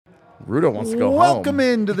Rudo wants to go home. Welcome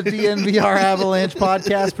into the DNVR Avalanche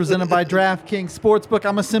podcast presented by DraftKings Sportsbook.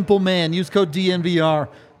 I'm a simple man. Use code DNVR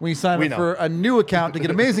when you sign up for a new account to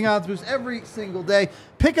get amazing odds boosts every single day.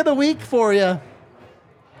 Pick of the week for you.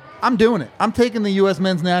 I'm doing it. I'm taking the U.S.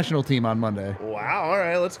 men's national team on Monday. Wow. All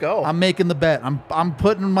right, let's go. I'm making the bet. I'm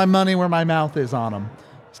putting my money where my mouth is on them.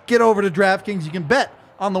 Just get over to DraftKings. You can bet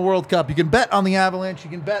on the World Cup. You can bet on the Avalanche. You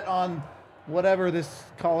can bet on whatever this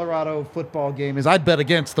Colorado football game is. I'd bet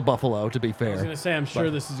against the Buffalo, to be fair. I was going to say, I'm sure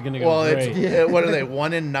this is going to go great. It's, what are they,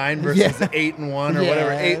 1-9 versus 8-1 or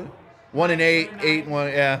whatever? 1-8,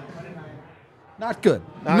 8-1, yeah. Not good.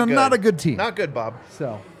 Not good. Not a good team. Not good, Bob.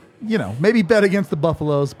 So, maybe bet against the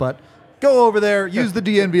Buffaloes, but go over there. Use the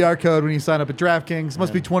DNVR code when you sign up at DraftKings.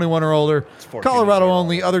 Must be 21 or older. Colorado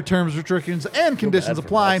only. Other terms, restrictions, and conditions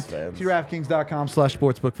apply. See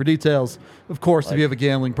DraftKings.com/sportsbook for details. Of course, if you have a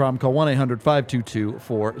gambling problem, call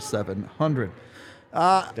 1-800-522-4700.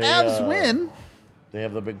 Avs win. They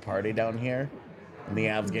have the big party down here, and the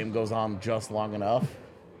Avs game goes on just long enough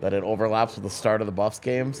that it overlaps with the start of the Buffs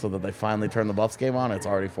game so that they finally turn the Buffs game on. It's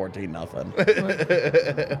already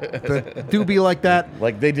 14-0. Do be like that.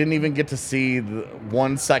 Like, they didn't even get to see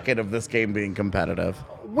 1 second of this game being competitive.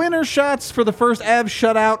 Winner shots for the first Avs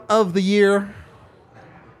shutout of the year.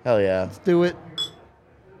 Hell yeah. Let's do it.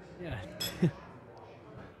 Yeah.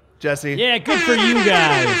 Jesse. Yeah, good for you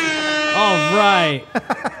guys. All right.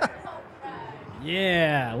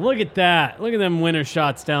 Yeah, look at that. Look at them winner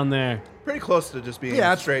shots down there. Pretty close to just being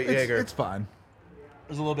straight Jaeger. It's fine.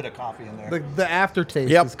 There's a little bit of coffee in there. The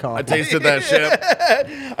aftertaste is coffee. I tasted that shit.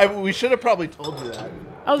 We should have probably told you that.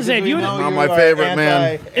 I was saying, if you would Not my favorite,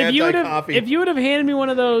 man. if you would have handed me one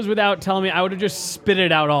of those without telling me, I would have just spit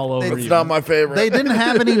it out all over It's you. not my favorite. They didn't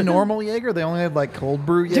have any normal Jaeger. They only had like cold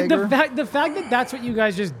brew Jaeger. The fact that that's what you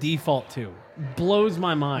guys just default to blows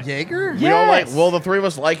my mind. Jaeger? We all Yes. the three of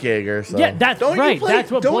us like Jaeger. So. Yeah, that's right.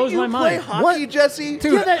 That's what blows my Don't you play mind. hockey, Jesse?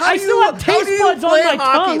 Dude, Yeah, I still have taste buds on my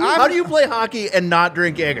tongue. How do you play hockey and not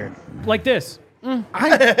drink Jaeger? Like this.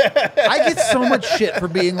 I get so much shit for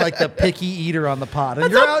being like the picky eater on the pod. And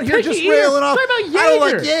That's you're not out here picky just eater. railing off. Talk about I don't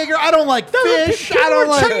like Jaeger. Jaeger. I don't like fish. People I don't were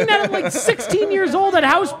like. chugging that at like 16 years old at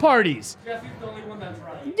house parties. Jesse's the only one that's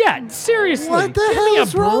right. Yeah, seriously. What the Give hell me a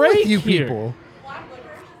is wrong with break you here. people?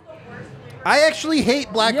 I actually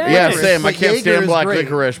hate black Yeah. Yeah, licorice. same. I but can't Jaeger stand is black great.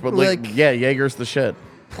 licorice, but Jaeger's the shit.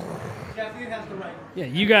 Jesse has the right. Yeah,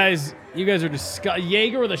 you guys are disgusting.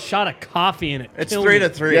 Jaeger with a shot of coffee in it. It's Killed 3 me. to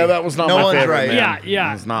 3. Yeah, that was not No my one's favorite, right. man.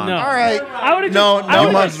 Yeah, It's not. No. All right. I would have No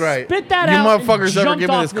one's just right. spit that You out. motherfuckers and ever give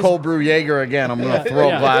me jumped this off cold brew Jaeger again, I'm going to throw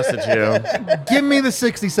Yeah. a glass at you. Give me the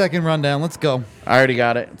 60-second rundown. Let's go. I already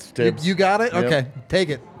got it. It's dibs. You got it? Yep. Okay. Take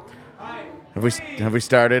it. Have we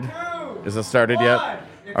started? Is it started yet?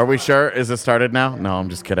 Are we sure? Is it started now? No, I'm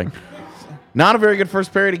just kidding. Not a very good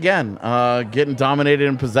first period again. Getting dominated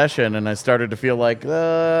in possession, and I started to feel like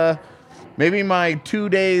maybe my 2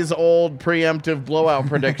 days old preemptive blowout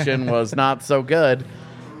prediction was not so good.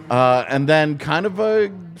 And then kind of a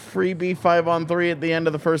freebie 5-on-3 at the end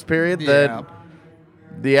of the first period that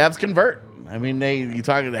the Avs convert. I mean, you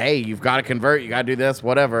talk, hey, you've got to convert, you got to do this,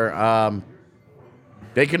 whatever.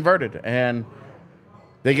 They converted, and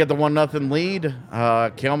they get the 1-0 lead.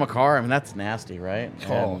 Cale Makar, I mean, that's nasty, right?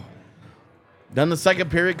 And then the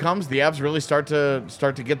second period comes. The Avs really start to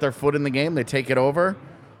get their foot in the game. They take it over,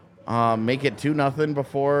 make it 2-0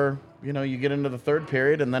 before you get into the third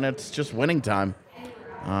period, and then it's just winning time.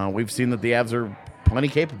 We've seen that the Avs are plenty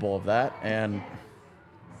capable of that, and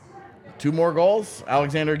 2 more goals.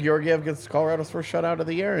 Alexander Georgiev gets Colorado's first shutout of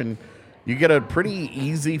the year, and you get a pretty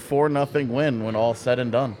easy 4-0 win when all's said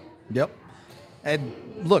and done. Yep. And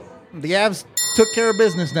look, the Avs took care of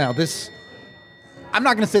business now. I'm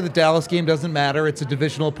not going to say the Dallas game doesn't matter. It's a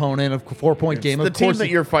divisional opponent, a 4-point game. The Of team course that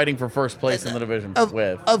you're fighting for first place in the division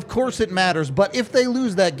with. Of course it matters. But if they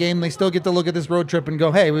lose that game, they still get to look at this road trip and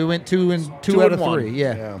go, hey, we went 2 out of 3.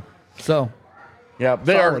 Yeah. So. Yeah,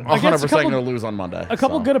 they are Against 100% going to lose on Monday. A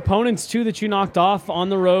couple good opponents, too, that you knocked off on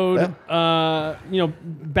the road.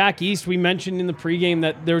 Back east, we mentioned in the pregame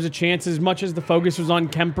that there was a chance, as much as the focus was on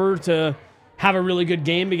Kemper, to have a really good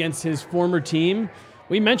game against his former team.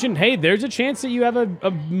 We mentioned, hey, there's a chance that you have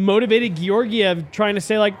a motivated Georgiev trying to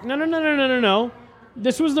say, like, no.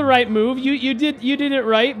 This was the right move. You did it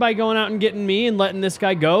right by going out and getting me and letting this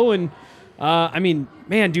guy go. And, I mean,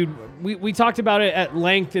 man, dude, we talked about it at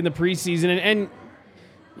length in the preseason. And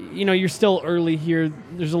you're still early here.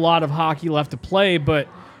 There's a lot of hockey left to play. But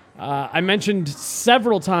I mentioned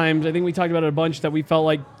several times, I think we talked about it a bunch, that we felt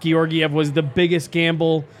like Georgiev was the biggest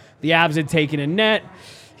gamble the Avs had taken in net.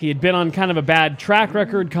 He had been on kind of a bad track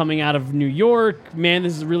record coming out of New York. Man,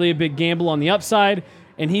 this is really a big gamble on the upside.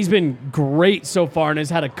 and he's been great so far and has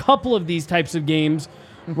had a couple of these types of games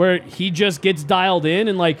where he just gets dialed in.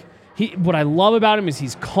 And like what I love about him is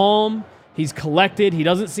he's calm, he's collected, he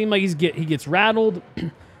doesn't seem like he gets rattled.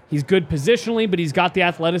 He's good positionally, but he's got the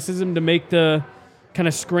athleticism to make the kind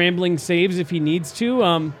of scrambling saves if he needs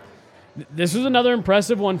to. This was another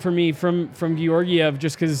impressive one for me from Georgiev,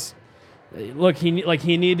 just because, look, he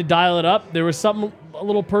needed to dial it up. There was something a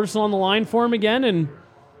little personal on the line for him again, and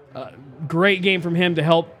great game from him to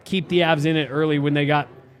help keep the Avs in it early when they got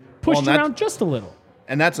pushed around just a little.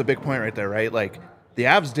 And that's a big point right there, right? Like, the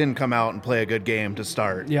Avs didn't come out and play a good game to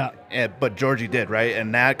start. Yeah. But Georgie did, right?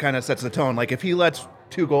 And that kind of sets the tone. Like, if he lets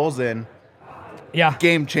 2 goals in,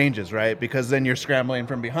 game changes, right? Because then you're scrambling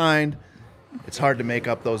from behind. It's hard to make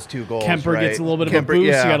up those 2 goals. Kemper right? gets a little bit of a boost.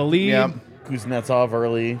 You got a lead. Yeah. Kuznetsov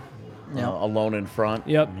early, alone in front.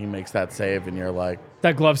 Yep. And he makes that save, and you're like,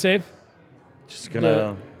 That glove save. just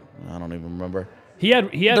gonna. I don't even remember. He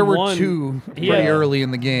had There were one, 2 he pretty had early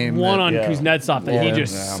in the game. one on Yeah. Kuznetsov that he Yeah.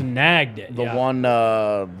 just snagged it. The one,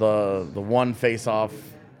 the one face off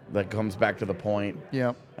that comes back to the point.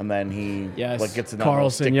 Yeah. And then he Yes. gets in that little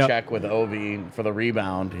Carlson, stick yep. check with Ovi for the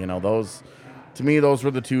rebound. You know, those to me those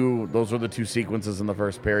were the two sequences in the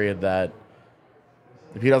first period that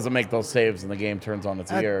if he doesn't make those saves and the game turns on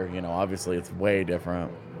its ear, you know, obviously it's way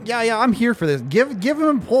different. Yeah, I'm here for this. Give him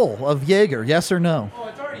a poll of Jaeger, yes or no. Oh,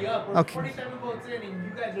 it's already up. We're Okay. 47 votes in, and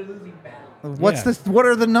you guys are losing bad. What's Yeah. this? What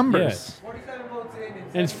are the numbers? Yes. 47 votes in,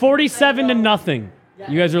 And it's 47 to nothing.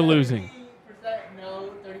 You guys are losing. 30% no,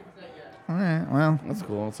 30% yes. All right, well, That's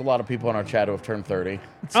cool. It's a lot of people in our chat who have turned 30.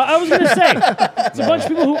 I was going to say, it's a bunch of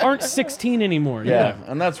people who aren't 16 anymore. Yeah,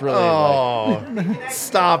 and that's really Oh,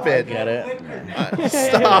 stop it. get it.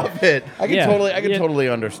 Stop it. I can Yeah. totally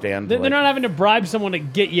understand. They're like, not having to bribe someone to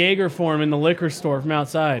get Jaeger for him in the liquor store from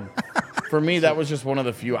outside. for me, that was just one of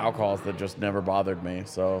the few alcohols that just never bothered me,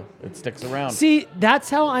 so it sticks around. See, that's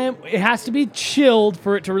how I am. It has to be chilled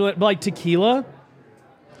for it to really, like tequila.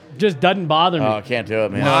 Just doesn't bother me. Oh, I can't do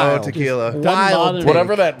it, man. No Wild. tequila. Doesn't bother me.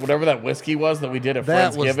 Whatever that whiskey was that we did at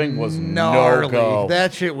That was Friendsgiving was gnarly. no go.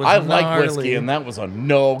 That shit was I like gnarly. whiskey, and that was a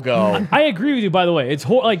no go. I agree with you. By the way, it's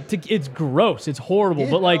it's gross. It's horrible.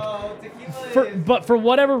 But like, Oh, tequila is... for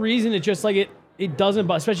whatever reason, it's just like it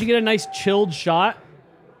doesn't. Especially you get a nice chilled shot.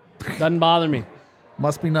 Doesn't bother me.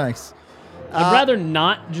 must be nice. I'd rather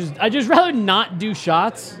not just. I just rather not do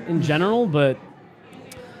shots in general. But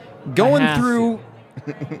Going have through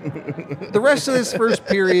the rest of this first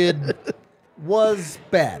period was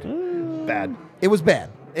bad. Bad. It was bad.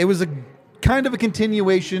 It was a kind of a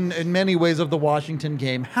continuation in many ways of the Washington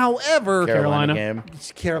game. However, Carolina. game.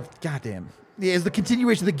 goddamn, yeah, is the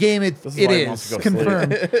continuation of the game. It is why he wants is to go sleep.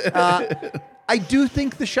 confirmed. I do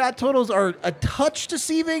think the shot totals are a touch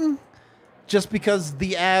deceiving, just because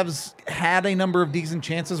the Avs had a number of decent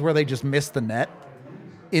chances where they just missed the net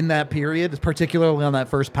in that period, particularly on that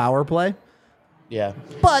first power play. Yeah.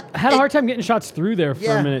 But I had a hard time getting shots through there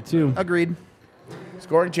for a minute too. Agreed.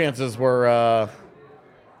 Scoring chances were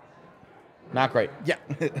not great. Yeah,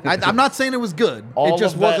 I'm not saying it was good. All it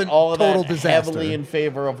just of that, wasn't all of total that disaster. heavily in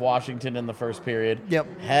favor of Washington in the first period.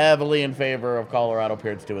 Yep. Heavily in favor of Colorado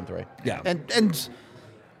periods 2 and 3. Yeah, and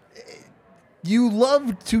you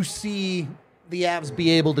love to see the Avs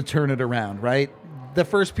be able to turn it around, right? The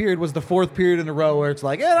first period was the 4th period in a row where it's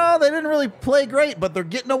like, they didn't really play great, but they're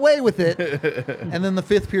getting away with it. And then the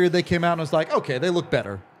 5th period they came out and was like, okay, they look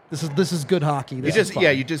better. This is good hockey. You This is just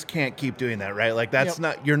fun. you just can't keep doing that, right? Like that's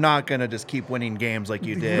Yep. you're not gonna just keep winning games like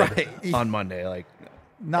you did Right. on Monday, like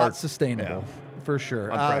not or- sustainable for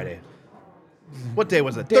sure. on Friday. What day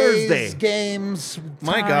was it? Days, Thursday. games,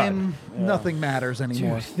 My God. time, nothing matters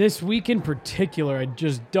anymore. Dude, this week in particular, I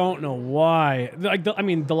just don't know why. Like,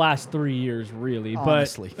 the last 3 years, really.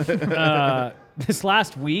 Honestly. But this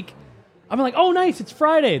last week, I'm like, oh, nice, it's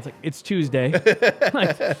Friday. It's like, it's Tuesday.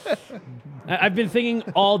 Like, I've been thinking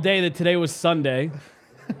all day that today was Sunday.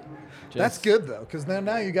 That's good though, because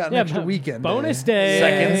now you got an Yeah, extra weekend. bonus day.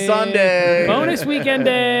 day. Second Sunday. Bonus weekend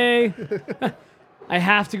day. I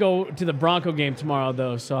have to go to the Bronco game tomorrow,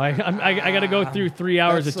 though, so I got to go through 3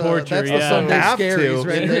 hours of torture. That's the yeah. Sunday Have to. scaries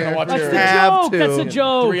right You're there. gonna watch That's your the Have joke. to. That's the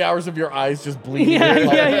joke. 3 hours of your eyes just bleeding.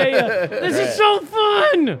 Yeah. This is so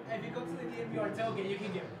fun. If you go to the DNVR tailgate, you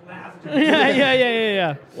can get blasted.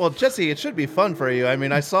 Yeah. Well, Jesse, it should be fun for you. I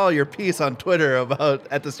mean, I saw your piece on Twitter about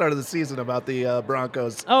at the start of the season about the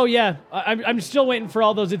Broncos. Oh yeah, I'm still waiting for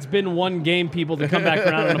all those "it's been one game" people to come back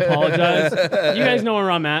around and apologize. You guys know where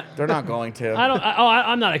I'm at. They're not going to.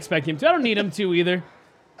 I'm not expecting him to. I don't need him to either.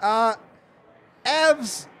 Avs,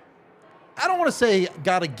 I don't want to say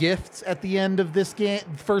got a gift at the end of this game,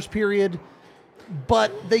 first period.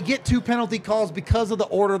 but they get 2 penalty calls because of the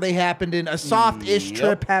order they happened in. A soft-ish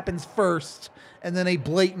trip happens first, and then a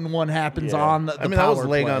blatant one happens on the I mean, that was power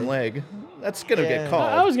leg play. on leg. That's gonna get I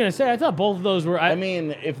called. was gonna say I thought both of those were. I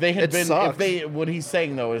mean, if they had It been, sucks. if they, what he's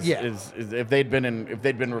saying though is if they'd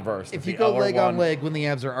been reversed. If you the go other leg on one- leg when the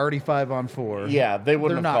Avs are already 5-on-4, yeah, they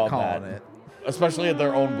wouldn't they're have not called calling that. it. Especially at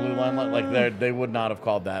their own blue line, like they would not have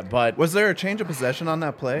called that. But Was there a change of possession on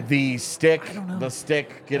that play? the stick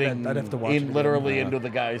getting I'd have to watch it again. literally into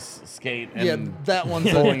the guy's skate. And Yeah, that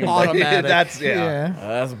one's pulling him back. automatic. That's-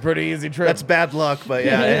 That's a pretty easy trip. That's bad luck, but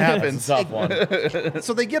yeah, it It's happens. a tough one.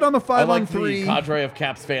 So they get on the I like 5-on-3. the cadre of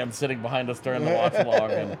Caps fans sitting behind us during the watch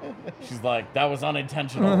along, and she's like, "That was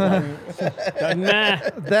unintentional." Nah.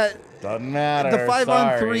 That Doesn't matter. the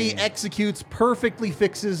 5-on-3 Sorry. executes perfectly,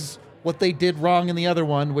 fixes what they did wrong in the other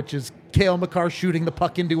one, which is Cale Makar shooting the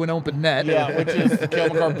puck into an open net. Yeah, which is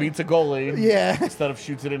Cale Makar beats a goalie. Yeah. Instead of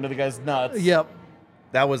shoots it into the guy's nuts. Yep.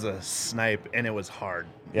 That was a snipe, and it was hard.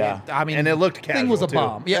 Yeah. I mean, And it looked thing was a casual, too.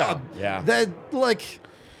 bomb. Yeah. Yeah. That like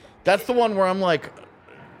That's the one where I'm like,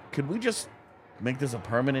 could we just make this a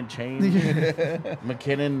permanent change?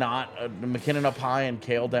 McKinnon up high and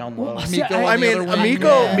Cale down low. See, Miko on I the mean, other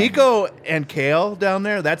wing. Miko and Kale down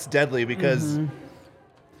there, that's deadly because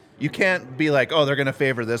you can't be like, oh, they're going to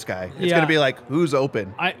favor this guy. It's Yeah. going to be like, who's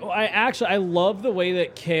open? I love the way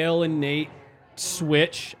that Kale and Nate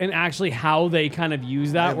switch and actually how they kind of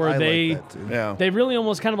use that, where I like they that too. Yeah. they really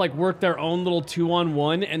almost kind of like work their own little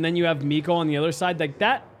 2-on-1, and then you have Miko on the other side. Like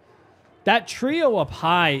that trio up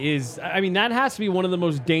high is, I mean, that has to be one of the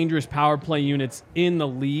most dangerous power play units in the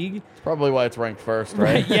league. That's probably why it's ranked first,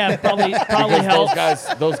 right? Yeah, probably Because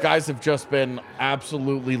helps. those guys have just been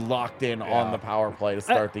absolutely locked in on the power play to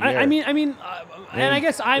start the year. I mean, and I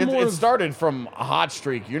guess I'm more. It started from a hot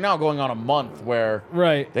streak. You're now going on a month where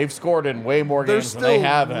Right. they've scored in way more they're games than they still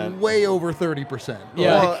haven't. way over 30%.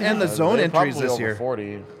 Yeah. Well, and the zone They're entries probably this over year.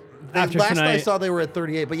 40. After Last I tonight. saw they were at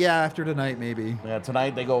 38, but yeah, after tonight maybe. Yeah,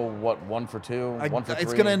 tonight they go what 1 for 2, 1 for 3.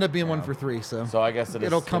 It's going to end up being 1 for 3, so. So I guess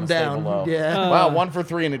It'll come gonna stay down. below. Yeah. Wow, 1 for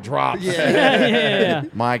 3 and it drops. Yeah. yeah.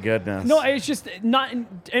 My goodness. No, it's just not.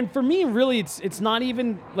 And for me, really, it's not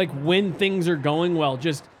even like when things are going well.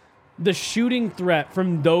 Just the shooting threat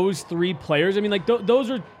from those 3 players. I mean, like those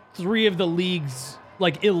are 3 of the league's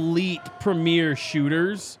like elite premier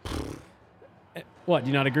shooters. What? Do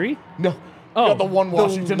you not agree? no. Oh. Got the one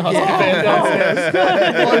Washington Husky fan downstairs.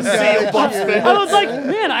 I was like,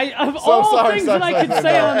 man, of all sorry, things sorry, that I sorry. could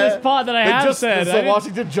say on this pod that I have said, I So didn't-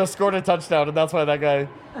 Washington just scored a touchdown, and that's why that guy.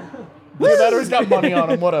 Dude, that or he's got money on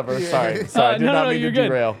him. Whatever. Sorry. I did not mean you're to good.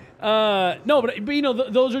 derail. No, but you know,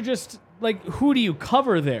 those are just like, who do you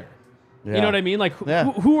cover there? You Yeah. know what I mean? Like,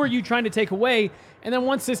 Yeah. who are you trying to take away? And then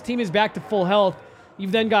once this team is back to full health,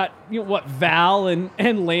 you've then got Val and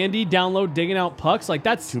Landy down low digging out pucks. Like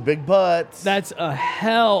that's 2 big butts. that's a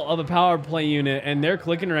hell of a power play unit, and they're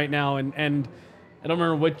clicking right now. And I don't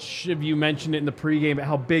remember which of you mentioned it in the pregame, but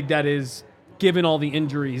how big that is, given all the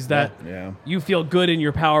injuries. That Yeah. you feel good in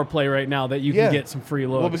your power play right now that you Yeah. can get some free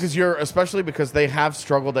looks. Well, especially because they have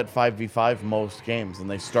struggled at 5v5 most games, and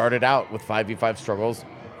they started out with 5v5 struggles.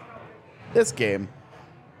 This game,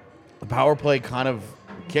 the power play kind of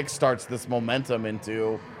kickstarts this momentum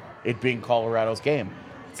into it being Colorado's game.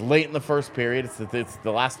 It's late in the first period. It's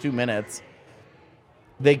the last 2 minutes.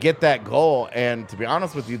 They get that goal, and to be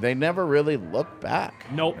honest with you, they never really look back.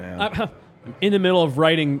 Nope. Yeah. I'm in the middle of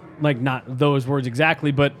writing, like, not those words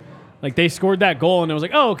exactly, but like they scored that goal, and it was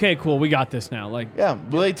like, oh, okay, cool, we got this now. Like, Yeah,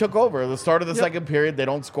 well, they took over. The start of the second period, they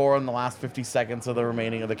don't score in the last 50 seconds of the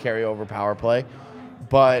remaining of the carryover power play,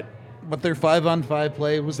 but But their 5-on-5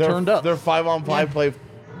 play was their, turned up. Their 5-on-5 play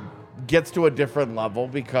gets to a different level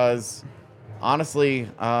because, honestly,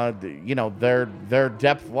 their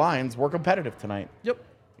depth lines were competitive tonight. Yep.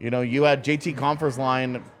 You had JT Confer's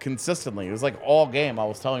line consistently. It was like all game. I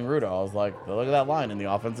was telling Rudo, I was like, look at that line in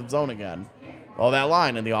the offensive zone again. Oh, that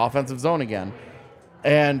line in the offensive zone again.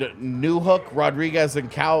 And Newhook, Rodriguez, and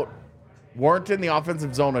Kaut weren't in the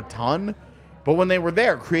offensive zone a ton, but when they were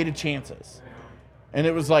there, created chances. And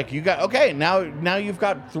it was like, now you've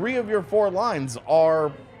got 3 of your 4 lines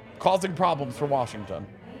are causing problems for Washington.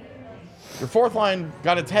 Your 4th line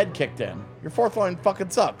got its head kicked in. Your 4th line fucking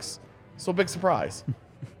sucks. So big surprise.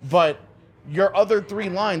 But your other 3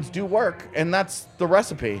 lines do work, and that's the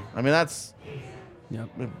recipe. I mean, that's, yep.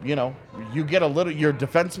 You get a little, your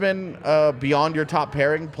defensemen beyond your top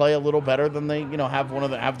pairing play a little better than they,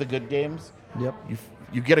 have the good games. Yep.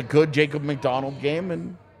 You get a good Jacob McDonald game,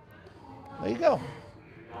 and there you go.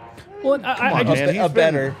 Well, I just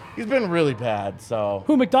Man, he's been really bad. So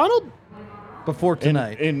who McDonald? Before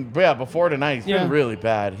tonight. Before tonight, he's been really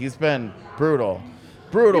bad. He's been brutal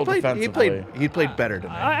defensively. He played better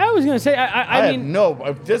tonight. I was going to say, I mean,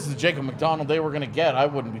 if this is Jacob McDonald they were going to get, I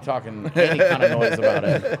wouldn't be talking any kind of noise about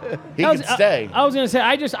it. He could stay. I was going to say,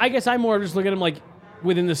 I guess I more just look at him like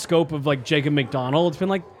within the scope of like Jacob McDonald. It's been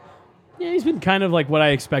like, yeah, he's been kind of like what I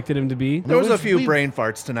expected him to be. There was a few brain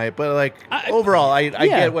farts tonight, but like overall, I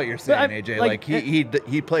get what you're saying, AJ. Like,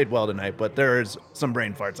 he played well tonight, but there's some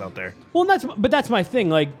brain farts out there. Well, that's my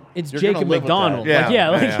thing. Like it's You're Jacob gonna live with McDonald. that.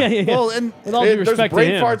 Yeah. Well, and with all due There's respect to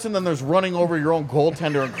brain him, farts, and then there's running over your own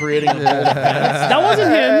goaltender and creating a goal. that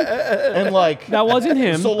wasn't him. And like That wasn't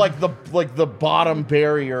him. So like the bottom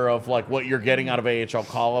barrier of like what you're getting out of AHL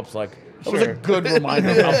call-ups, like it was a good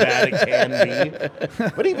reminder of how bad it can be.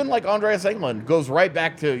 But even like Andreas Englund goes right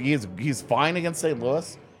back to he's fine against St.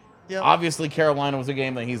 Louis. Yep. Obviously, Carolina was a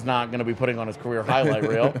game that he's not going to be putting on his career highlight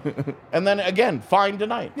reel. And then again, fine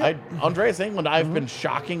tonight. Andreas Englund, I've been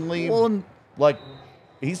shockingly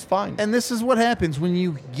he's fine. And this is what happens when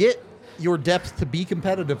you get your depth to be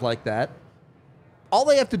competitive like that. All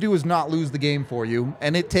they have to do is not lose the game for you,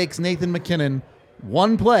 and it takes Nathan McKinnon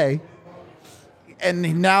one play, and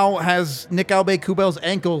he now has Nick Aube-Kubel's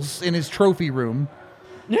ankles in his trophy room.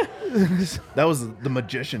 Yeah. That was the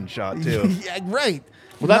magician shot too. Yeah, right.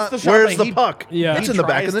 Well, that's the shot. Where's the puck? Yeah. It's in the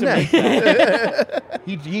back of the net.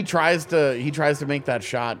 He tries to make that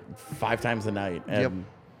shot 5 times a night, and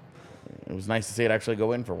it was nice to see it actually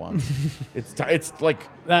go in for once. it's like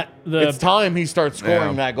it's time he starts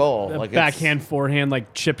scoring that goal. Like backhand, forehand,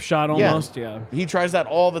 like chip shot almost. Yeah. He tries that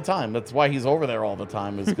all the time. That's why he's over there all the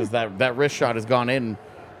time, is because that wrist shot has gone in.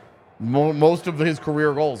 Most of his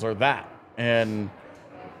career goals are that, and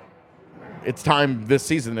it's time this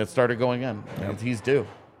season it started going in. And he's due.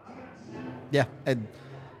 Yeah, and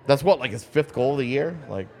That's what, like his 5th goal of the year?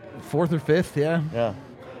 Like 4th or 5th, yeah. Yeah.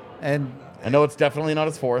 And I know it's definitely not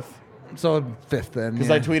his 4th. so 5th then. Because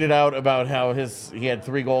I tweeted out about how he had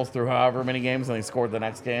 3 goals through however many games, and he scored the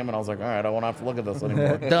next game, and I was like, all right, I won't have to look at this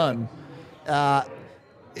anymore. Done.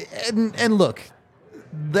 And look,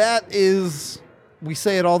 that is, we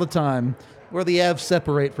say it all the time, where the Avs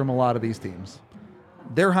separate from a lot of these teams.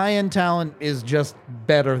 Their high-end talent is just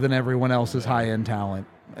better than everyone else's high-end talent.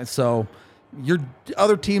 And so your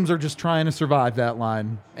other teams are just trying to survive that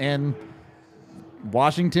line. And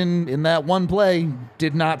Washington, in that one play,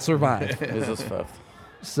 did not survive. This is 5th.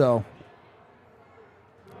 So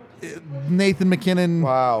Nathan McKinnon.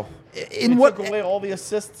 Wow. In He what? took away all the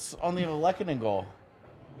assists on the Lehkonen goal.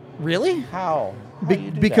 Really? How? Do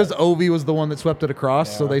you do Because that? Ovi was the one that swept it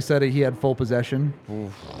across, so they said he had full possession.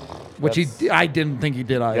 Which I didn't think he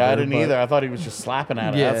did either. Yeah, I didn't but either. I thought he was just slapping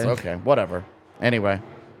at it. Yeah. That's okay. Whatever. Anyway.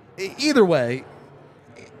 Either way,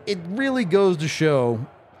 it really goes to show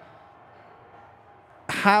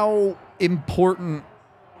how important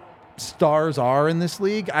stars are in this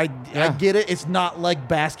league. I get it. It's not like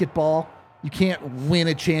basketball. You can't win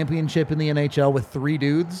a championship in the NHL with 3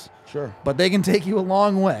 dudes. Sure. But they can take you a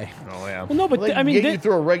long way. Oh yeah. Well, no, but They I mean, get you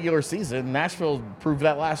through a regular season. Nashville proved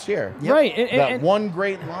that last year. right? That one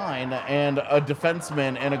great line and a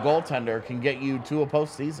defenseman and a goaltender can get you to a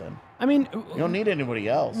postseason. I mean, You don't need anybody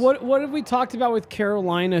else. what have we talked about with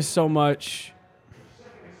Carolina so much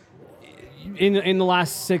in the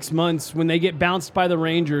last 6 months when they get bounced by the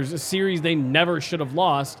Rangers, a series they never should have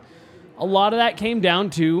lost? A lot of that came down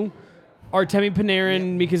to Artemi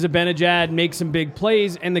Panarin, Mika Zibanejad make some big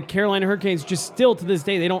plays, and the Carolina Hurricanes just still to this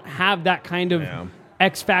day, they don't have that kind of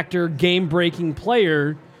X-factor, game-breaking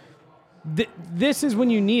player. This is when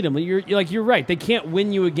you need them. You're right. They can't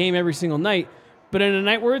win you a game every single night, but in a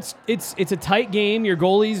night where it's a tight game, your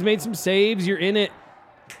goalie's made some saves, you're in it,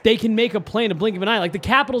 they can make a play in a blink of an eye. Like the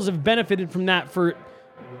Capitals have benefited from that for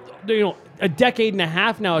a decade and a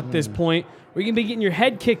half now at this point, where you can be getting your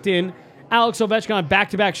head kicked in. Alex Ovechkin on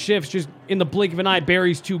back-to-back shifts, just in the blink of an eye,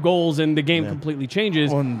 buries 2 goals, and the game completely changes.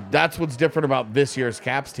 Well, and that's what's different about this year's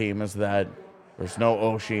Caps team is that there's no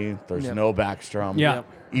Oshie, there's no Backstrom. Yeah.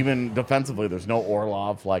 Even defensively, there's no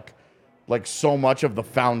Orlov. Like so much of the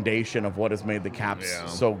foundation of what has made the Caps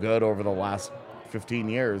so good over the last 15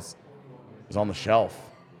 years is on the shelf.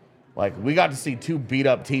 Like, we got to see 2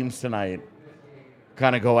 beat-up teams tonight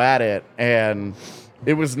kind of go at it, and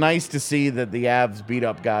it was nice to see that the Avs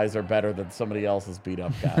beat-up guys are better than somebody else's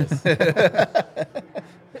beat-up guys.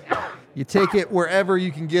 You take it wherever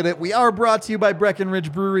you can get it. We are brought to you by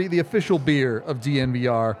Breckenridge Brewery, the official beer of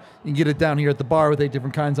DNVR. You can get it down here at the bar with 8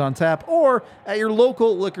 different kinds on tap, or at your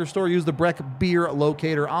local liquor store. Use the Breck Beer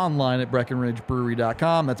Locator online at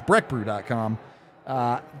BreckenridgeBrewery.com. That's BreckBrew.com.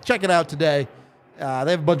 Check it out today.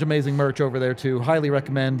 They have a bunch of amazing merch over there, too. Highly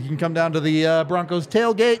recommend. You can come down to the Broncos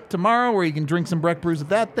tailgate tomorrow where you can drink some Breck brews at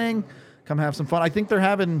that thing. Come have some fun. I think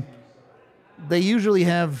they usually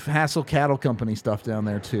have Hassel Cattle Company stuff down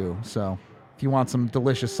there, too. So if you want some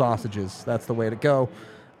delicious sausages, that's the way to go.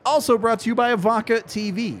 Also brought to you by Avaca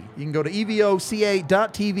TV. You can go to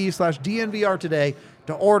evoca.tv/DNVR today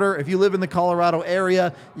to order. If you live in the Colorado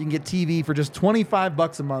area, you can get TV for just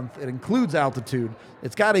 $25 a month. It includes altitude.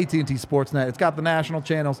 It's got AT&T Sportsnet. It's got the national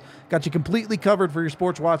channels. Got you completely covered for your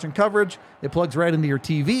sports watching coverage. It plugs right into your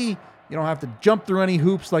TV. You don't have to jump through any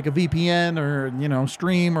hoops like a VPN or,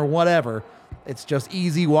 stream or whatever. It's just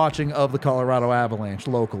easy watching of the Colorado Avalanche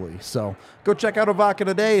locally. So go check out Avaca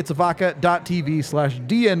today. It's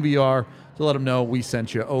avaca.tv/DNVR to let them know we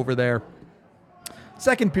sent you over there.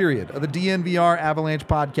 Second period of the DNVR Avalanche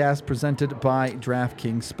podcast presented by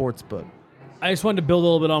DraftKings Sportsbook. I just wanted to build a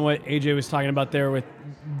little bit on what AJ was talking about there with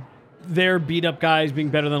their beat-up guys being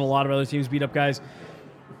better than a lot of other teams' beat-up guys.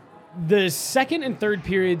 The second and third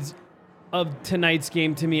periods of tonight's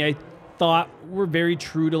game, to me, I thought were very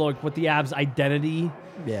true to what the Avs' identity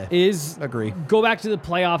is. Agree. Go back to the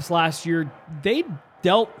playoffs last year. They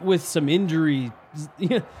dealt with some injuries.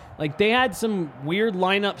 Like, they had some weird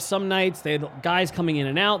lineups some nights. They had guys coming in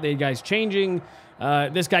and out. They had guys changing.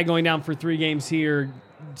 This guy going down for 3 games here.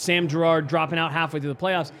 Sam Girard dropping out halfway through the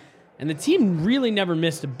playoffs. And the team really never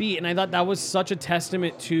missed a beat. And I thought that was such a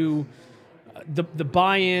testament to the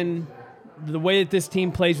buy-in, the way that this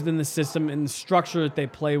team plays within the system and the structure that they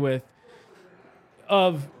play with.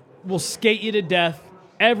 We'll skate you to death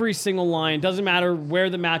every single line. Doesn't matter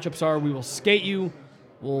where the matchups are. We will skate you.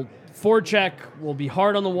 We'll forecheck. We'll be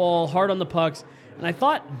hard on the wall, hard on the pucks. And I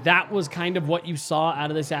thought that was kind of what you saw out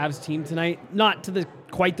of this Avs team tonight. Not to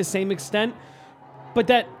quite the same extent, but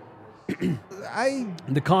that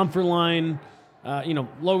the Comfort line,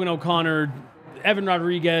 Logan O'Connor, Evan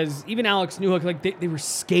Rodriguez, even Alex Newhook, they were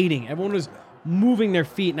skating. Everyone was moving their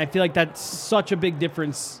feet, and I feel like that's such a big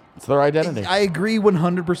difference. It's their identity. I agree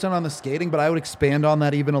 100% on the skating, but I would expand on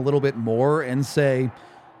that even a little bit more and say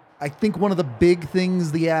I think one of the big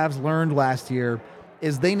things the Avs learned last year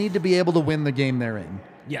is they need to be able to win the game they're in.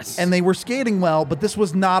 Yes. And they were skating well, but this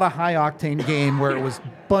was not a high-octane game where it was a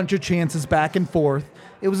bunch of chances back and forth.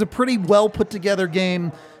 It was a pretty well-put-together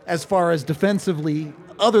game as far as defensively,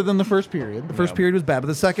 other than the first period. The first period was bad, but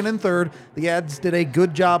the second and third, the Avs did a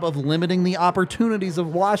good job of limiting the opportunities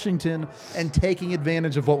of Washington and taking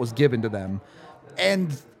advantage of what was given to them.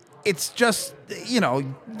 And it's just,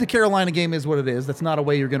 the Carolina game is what it is. That's not a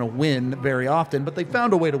way you're going to win very often, but they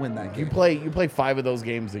found a way to win that game. You play 5 of those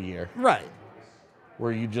games a year. Right.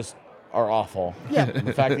 Where you just are awful. Yeah. And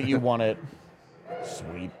the fact that you won it,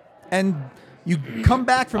 sweet. And you come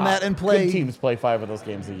back from that and play. Good teams play 5 of those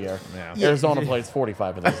games a year. Yeah. Arizona plays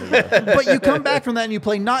 45 of those a year. But you come back from that and you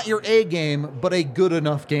play not your A game, but a good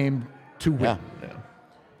enough game to win. Yeah.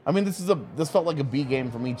 I mean, this felt like a B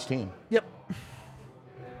game from each team. Yep.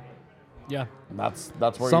 Yeah. And that's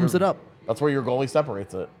where Sums it up. That's where your goalie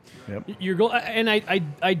separates it. Yep. Your goal, and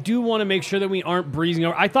I do want to make sure that we aren't breezing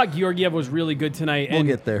over. I thought Georgiev was really good tonight. We'll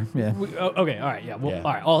get there. Yeah. Okay. All right. Yeah. Well, Yeah.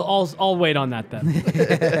 All right. I'll wait on that then.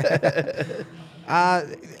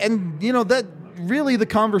 And that really the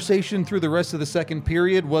conversation through the rest of the second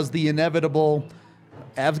period was the inevitable.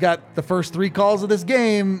 Avs got the first 3 calls of this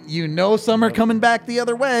game. Some are coming back the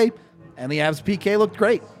other way, and the Avs PK looked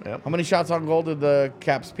great. Yep. How many shots on goal did the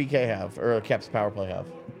Caps PK have, or Caps power play have?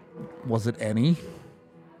 Was it any?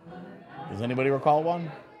 Does anybody recall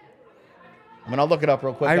one? I mean, I'll look it up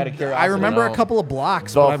real quick out of curiosity. I remember a couple of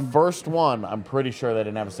blocks. The first one, I'm pretty sure they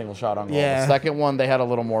didn't have a single shot on goal. Yeah. The second one, they had a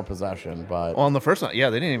little more possession, but Well, on the first one, they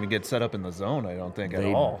didn't even get set up in the zone, I don't think, at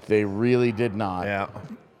all. they really did not. Yeah.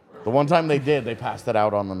 The one time they did, they passed it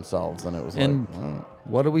out on themselves, and it was And like,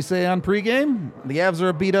 what did we say on pregame? The Avs are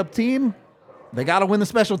a beat-up team. They got to win the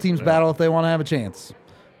special teams battle if they want to have a chance.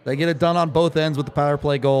 They get it done on both ends with the power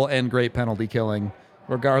play goal and great penalty killing,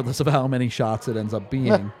 regardless of how many shots it ends up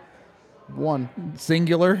being. one.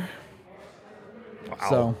 Singular. Wow.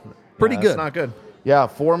 So, pretty That's good. not good. Yeah,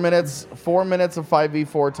 4 minutes of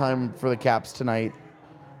 5v4 time for the Caps tonight.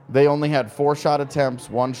 They only had 4 shot attempts,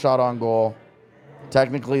 1 shot on goal.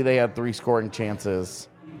 Technically, they had 3 scoring chances,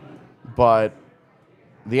 but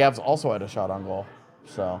the Avs also had a shot on goal.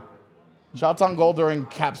 So, shots on goal during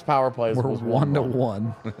Caps power plays We're was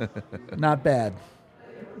 1-1. Not bad.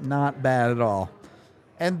 Not bad at all.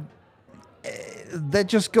 And that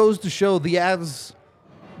just goes to show the Avs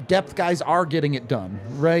depth guys are getting it done,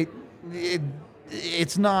 right?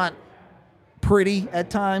 It's not pretty at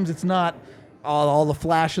times. It's not all the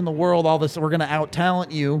flash in the world, all this, we're going to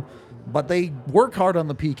out-talent you. but they work hard on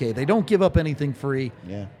the PK. They don't give up anything free.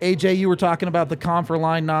 Yeah. AJ, you were talking about the confer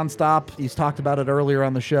line nonstop. He's talked about it earlier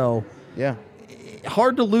on the show. Yeah.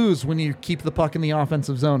 Hard to lose when you keep the puck in the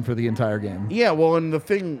offensive zone for the entire game. Yeah, well, and the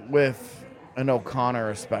thing with an O'Connor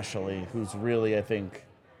especially, who's really, I think,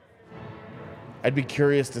 I'd be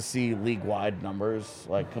curious to see league-wide numbers,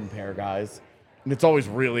 like compare guys. And it's always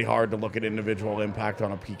really hard to look at individual impact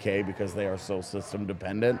on a PK because they are so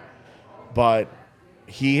system-dependent. But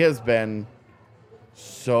he has been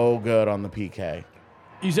so good on the PK.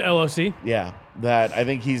 He's at LOC? Yeah, that I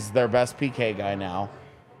think he's their best PK guy now.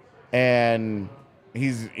 And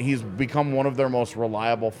he's become one of their most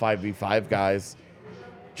reliable 5v5 guys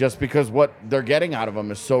just because what they're getting out of him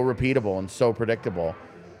is so repeatable and so predictable.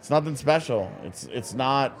 It's nothing special. It's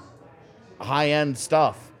not high-end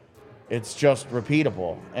stuff. It's just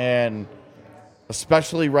repeatable. And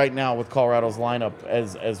especially right now with Colorado's lineup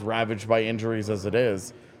as ravaged by injuries as it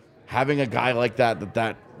is, having a guy like that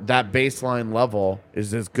baseline level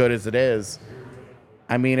is as good as it is.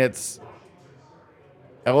 I mean,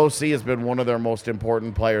 LOC has been one of their most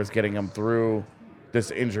important players getting them through this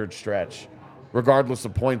injured stretch, regardless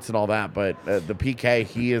of points and all that. But the PK,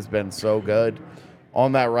 he has been so good.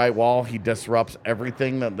 On that right wall, he disrupts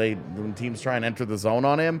everything when teams try and enter the zone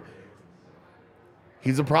on him.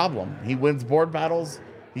 He's a problem. He wins board battles.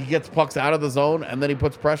 He gets pucks out of the zone, and then he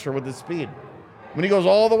puts pressure with his speed. When he goes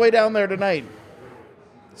all the way down there tonight,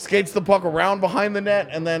 skates the puck around behind the net,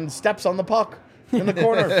 and then steps on the puck in the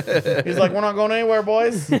corner. He's like, we're not going anywhere,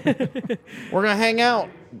 boys. We're going to hang out.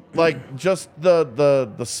 Like, just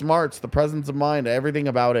the smarts, the presence of mind, everything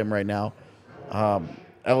about him right now.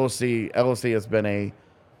 LOC has been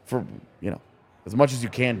as much as you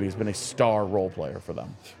can be, has been a star role player for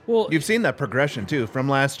them. Well, you've seen that progression too from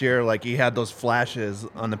last year. Like he had those flashes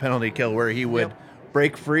on the penalty kill where he would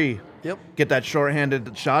break free, get that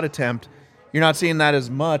shorthanded shot attempt. You're not seeing that as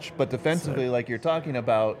much, but defensively, like you're talking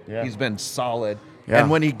about, he's been solid. Yeah. And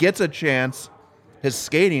when he gets a chance, his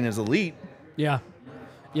skating is elite. Yeah.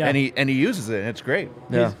 Yeah. And he uses it, and it's great.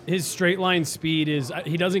 Yeah. His straight line speed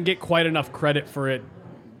he doesn't get quite enough credit for it.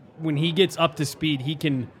 When he gets up to speed, he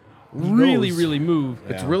can really move.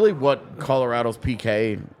 It's really what Colorado's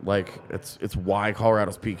PK, it's why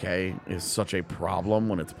Colorado's PK is such a problem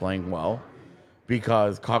when it's playing well.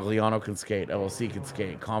 Because Cogliano can skate, LLC can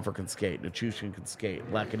skate, Confer can skate, Nichushkin can skate,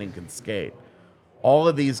 Lehkonen can skate. All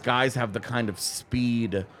of these guys have the kind of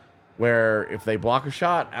speed where if they block a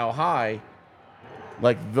shot out high,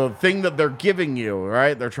 like the thing that they're giving you,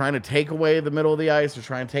 right? They're trying to take away the middle of the ice. They're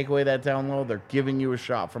trying to take away that down low. They're giving you a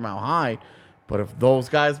shot from out high. But if those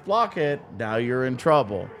guys block it, now you're in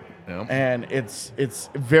trouble. Yep. And it's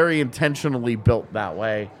very intentionally built that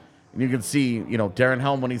way. And you can see, Darren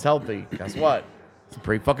Helm when he's healthy, guess what? It's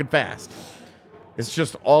pretty fucking fast. It's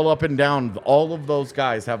just all up and down. All of those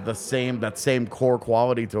guys have that same core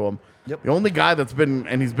quality to them. Yep. The only guy he's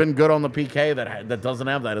been good on the PK that doesn't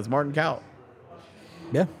have that is Martin Kaut.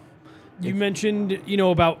 Yeah. You mentioned,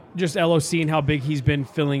 about just LOC and how big he's been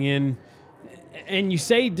filling in. And you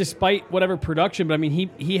say despite whatever production, but I mean,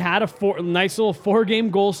 he had a nice little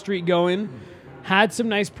 4-game goal streak going, had some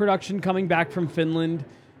nice production coming back from Finland.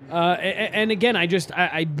 And again,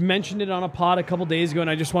 I mentioned it on a pod a couple days ago, and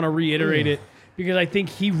I just want to reiterate it because I think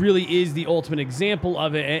he really is the ultimate example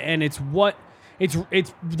of it. And it's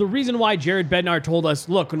the reason why Jared Bednar told us,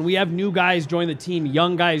 look, when we have new guys join the team,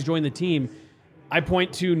 young guys join the team, I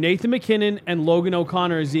point to Nathan McKinnon and Logan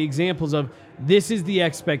O'Connor as the examples of this is the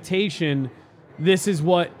expectation. This is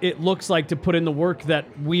what it looks like to put in the work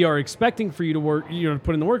that we are expecting for you to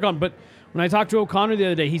put in the work on. But when I talked to O'Connor the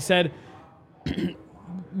other day, he said, he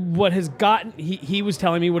was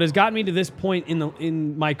telling me what has gotten me to this point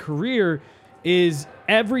in my career is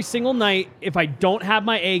every single night, if I don't have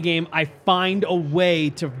my A game, I find a way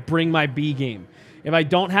to bring my B game. If I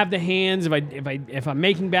don't have the hands, if I'm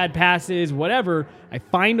making bad passes, whatever, I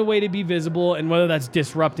find a way to be visible, and whether that's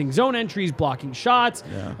disrupting zone entries, blocking shots,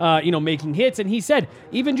 making hits. And he said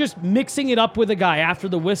even just mixing it up with a guy after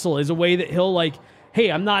the whistle is a way that he'll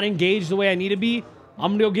hey, I'm not engaged the way I need to be.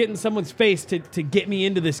 I'm going to go get in someone's face to get me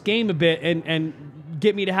into this game a bit and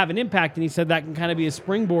get me to have an impact. And he said that can kind of be a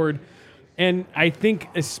springboard. And I think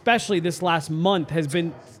especially this last month has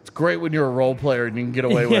been... It's great when you're a role player and you can get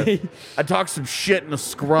away with, I talked some shit in a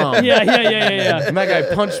scrum. Yeah. And that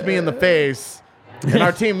guy punched me in the face, and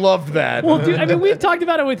our team loved that. Well, dude, I mean, we've talked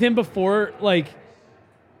about it with him before.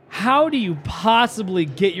 How do you possibly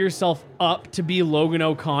get yourself up to be Logan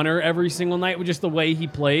O'Connor every single night with just the way he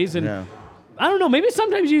plays? And I don't know, maybe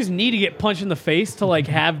sometimes you just need to get punched in the face to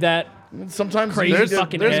have that Sometimes Crazy you need to-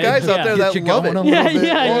 fucking There's edge. guys out Yeah. there Get that you love going a it. little Yeah, bit.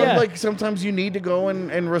 yeah, Or yeah. like sometimes you need to go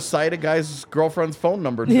and recite a guy's girlfriend's phone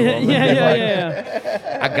number to Yeah, him. yeah, and be yeah, like,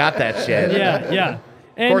 yeah, I got that shit. yeah, yeah. Of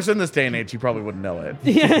And course, in this day and age, you probably wouldn't know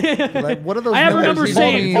it. Like, what are those I have a numbers number you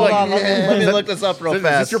saying- told me? Hold on, Let me look this up real Is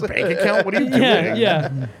fast. this your bank account? What are you doing? yeah, yeah.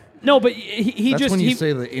 No, but he That's just when you he,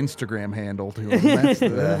 say the Instagram handle to him. That's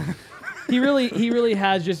the, he really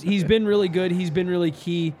has just he's been really good. He's been really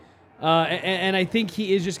key, and I think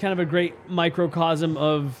he is just kind of a great microcosm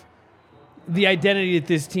of the identity that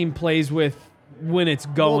this team plays with when it's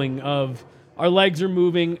going. Of our legs are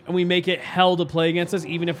moving and we make it hell to play against us,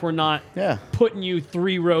 even if we're not Yeah. putting you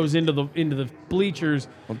 3 rows into the bleachers.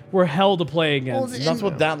 We're hell to play against. And that's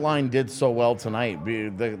what that line did so well tonight.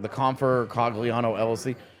 The Confer, Cogliano,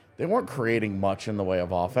 LLC, they weren't creating much in the way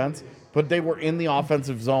of offense, but they were in the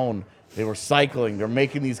offensive zone. They were cycling. They're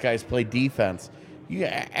making these guys play defense.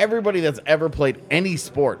 Everybody that's ever played any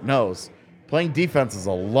sport knows playing defense is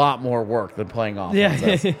a lot more work than playing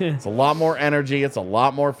offense. Yeah. It's a lot more energy. It's a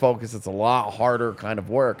lot more focus. It's a lot harder kind of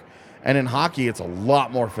work. And in hockey, it's a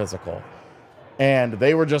lot more physical. And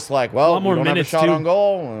they were just like, well, we more don't have a minutes, shot too. on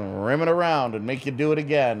goal, and rim it around and make you do it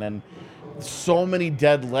again. And so many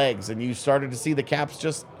dead legs. And you started to see the Caps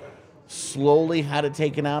just slowly had it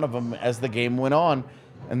taken out of them as the game went on.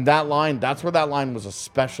 And that line, that's where that line was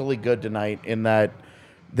especially good tonight, in that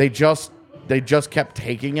they just kept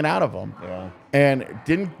taking it out of them. Yeah. And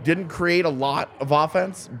didn't create a lot of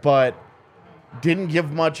offense, but didn't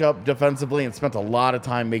give much up defensively and spent a lot of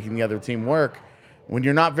time making the other team work. When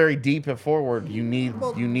you're not very deep at forward, you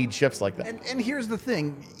need shifts like that. and here's the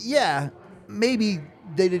thing. Yeah, maybe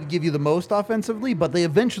they didn't give you the most offensively, but they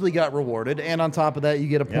eventually got rewarded. And on top of that, you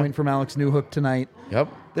get a point from Alex Newhook tonight. Yep.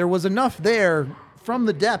 There was enough there from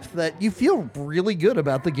the depth that you feel really good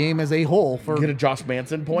about the game as a whole. For Get a Josh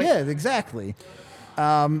Manson point. Yeah, exactly.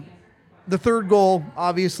 The third goal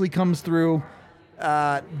obviously comes through.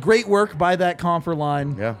 Great work by that Confer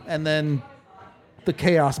line. Yeah. And then the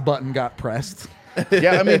chaos button got pressed.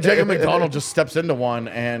 Yeah, I mean, Jacob McDonald just steps into one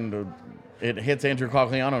and it hits Andrew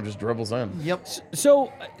Cogliano and just dribbles in. Yep.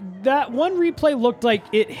 So that one replay looked like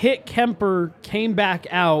it hit Kemper, came back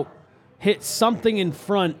out, hit something in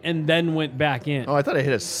front, and then went back in. Oh, I thought it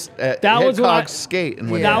hit That was what I- Cogg's skate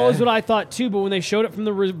and went. Yeah. That was what I thought too, but when they showed it from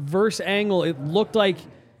the reverse angle, it looked like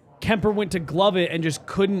Kemper went to glove it and just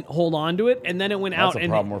couldn't hold on to it, and then it went That's out. a and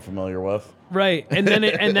problem we're familiar with. Right, and then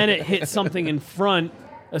it hit something in front,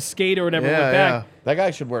 a skate or whatever, Yeah, went back. That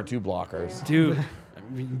guy should wear 2 blockers. Dude, I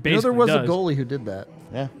mean, You know, basically there was does. a goalie who did that.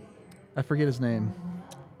 Yeah. I forget his name.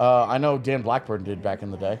 I know Dan Blackburn did back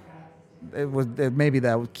in the day. Maybe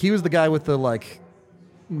that. He was the guy with the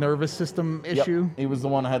nervous system Yep. issue. He was the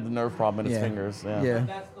one that had the nerve problem in his fingers. Yeah. Yeah.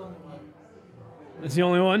 That's the only one. It's the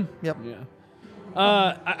only one. Yep. Yeah.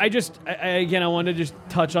 I wanted to just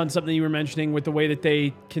touch on something you were mentioning with the way that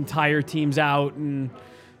they can tire teams out and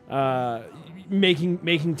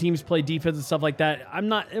making teams play defense and stuff like that.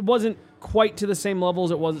 It wasn't quite to the same level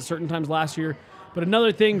as it was at certain times last year. But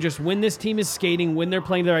another thing, just when this team is skating, when they're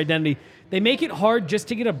playing their identity, they make it hard just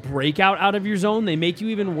to get a breakout out of your zone. They make you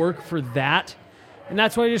even work for that. And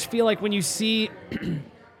that's why I just feel like when you see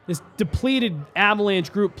this depleted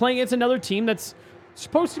Avalanche group playing against another team that's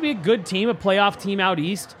supposed to be a good team, a playoff team out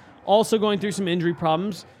east, also going through some injury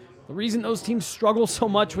problems. The reason those teams struggle so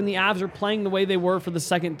much when the Avs are playing the way they were for the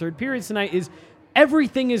second and third periods tonight is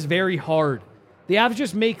everything is very hard. The Avs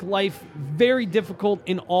just make life very difficult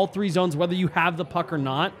in all 3 zones, whether you have the puck or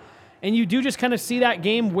not. And you do just kind of see that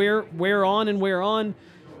game wear on.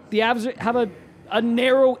 The Avs have a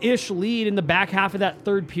narrow-ish lead in the back half of that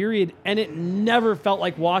third period, and it never felt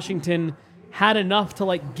like Washington had enough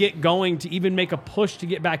to get going to even make a push to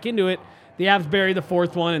get back into it. The Avs bury the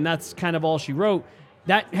 4th one, and that's kind of all she wrote.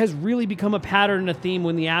 That has really become a pattern and a theme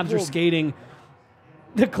when the Avs are skating.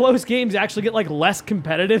 The close games actually get less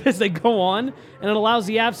competitive as they go on, and it allows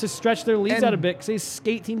the Avs to stretch their leads And out a bit because they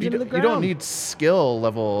skate teams into the You ground. don't need skill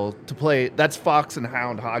level to play. That's fox and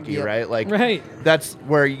hound hockey, Yep. right? Right. That's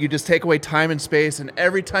where you just take away time and space, and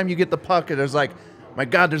every time you get the puck, there's my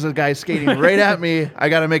God, there's a guy skating right at me. I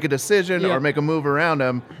got to make a decision Yeah. or make a move around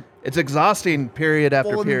him. It's exhausting period after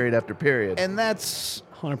Well, and- period after period. And that's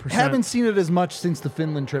 100%. haven't seen it as much since the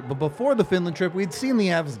Finland trip, but before the Finland trip, we'd seen the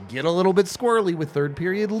Avs get a little bit squirrely with third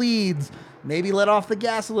period leads, maybe let off the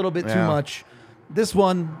gas a little bit too Yeah. much. This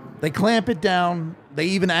one, they clamp it down. They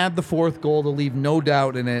even add the 4th goal to leave no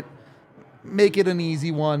doubt in it, make it an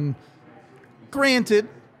easy one. Granted,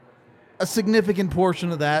 a significant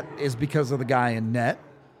portion of that is because of the guy in net.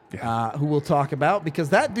 who we'll talk about because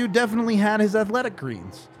that dude definitely had his athletic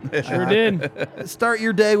greens. Sure did. Start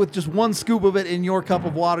your day with just one scoop of it in your cup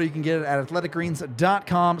of water. You can get it at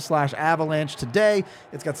athleticgreens.com/avalanche today.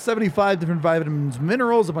 It's got 75 different vitamins,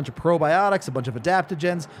 minerals, a bunch of probiotics, a bunch of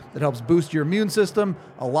adaptogens that helps boost your immune system.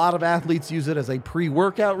 A lot of athletes use it as a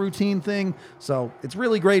pre-workout routine thing. So it's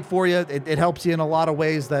really great for you. It helps you in a lot of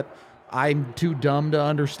ways that I'm too dumb to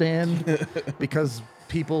understand because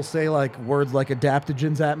people say like words like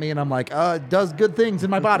adaptogens at me and I'm like, it does good things in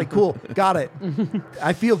my body. Cool. Got it.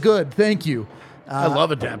 I feel good. Thank you. I love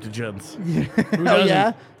adaptogens. Oh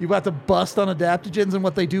yeah? You about to bust on adaptogens and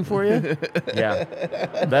what they do for you? Yeah.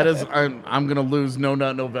 That is, I'm going to lose No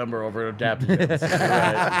Nut November over adaptogens.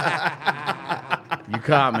 Right. You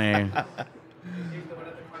caught me.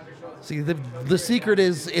 See, the secret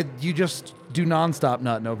is you just do nonstop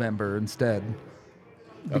Nut November instead.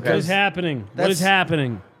 What is happening? What is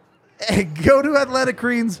happening? Go to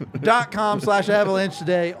athleticgreens.com/avalanche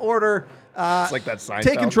today. Order. It's like that Seinfeld.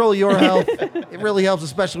 Take control of your health. It really helps,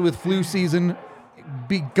 especially with flu season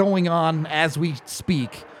be going on as we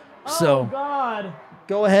speak. So God.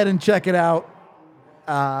 go ahead and check it out.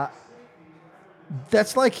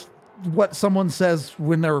 That's like what someone says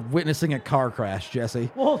when they're witnessing a car crash, Jesse.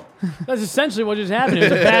 Well, that's essentially what just happened.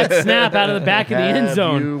 It was a bad snap out of the back of the end Have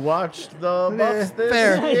zone. you watched the Bucks this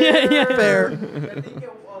Fair. year? Fair.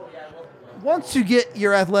 Once you get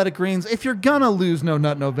your athletic greens, if you're gonna lose No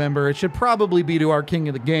Nut November, it should probably be to our king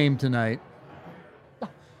of the game tonight.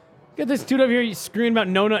 Get this dude over here screaming about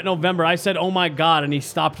No Nut November. I said, oh my God, and he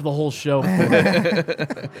stopped the whole show.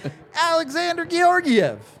 Alexander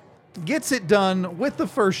Georgiev gets it done with the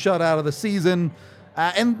first shutout of the season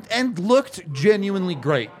and looked genuinely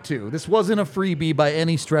great, too. This wasn't a freebie by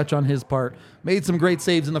any stretch on his part. Made some great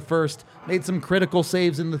saves in the first, made some critical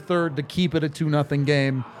saves in the third to keep it a 2-0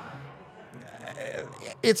 game.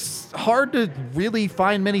 It's hard to really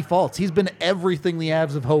find many faults. He's been everything the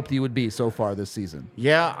Avs have hoped he would be so far this season.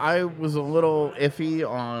 Yeah, I was a little iffy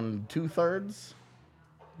on 2/3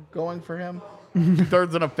 going for him.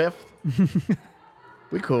 2/3 and a fifth.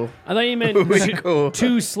 We cool. I thought you meant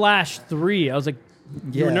 2/3. I was like,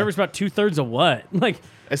 you were nervous about 2/3 of what? Like,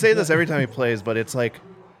 I say this every time he plays, but it's like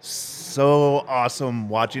so awesome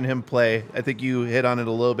watching him play. I think you hit on it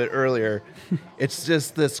a little bit earlier. It's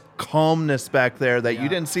just this calmness back there that you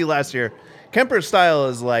didn't see last year. Kemper's style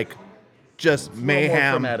is like just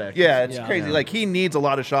mayhem. Yeah, it's crazy. Yeah. Like he needs a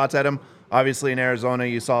lot of shots at him. Obviously in Arizona,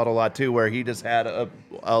 you saw it a lot too, where he just had a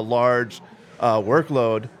large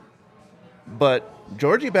workload. But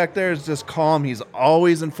Georgie back there is just calm. He's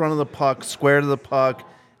always in front of the puck, square to the puck.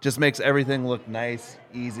 Just makes everything look nice,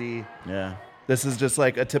 easy. Yeah. This is just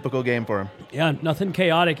like a typical game for him. yeah, nothing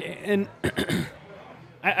chaotic. And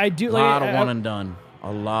I do A like lot of one and done.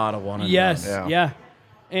 A lot of one and yes, done. yeah.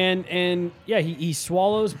 And yeah, he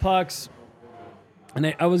swallows pucks.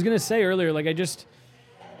 And I was gonna say earlier, like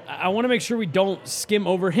I want to make sure we don't skim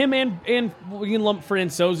over him, and we can lump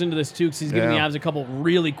Francouz into this too, because he's giving the Avs a couple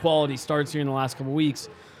really quality starts here in the last couple weeks.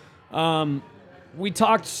 We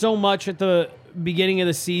talked so much at the beginning of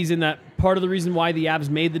the season that part of the reason why the Avs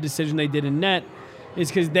made the decision they did in net is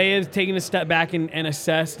because they have taken a step back and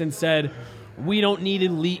assessed and said, we don't need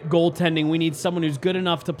elite goaltending. We need someone who's good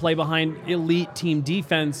enough to play behind elite team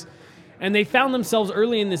defense. And they found themselves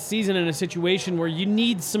early in this season in a situation where you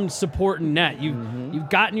need some support in net. You've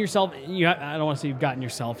gotten yourself. I don't want to say you've gotten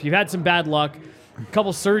yourself. You've had some bad luck. A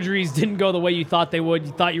couple surgeries didn't go the way you thought they would.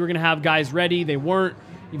 You thought you were going to have guys ready. They weren't.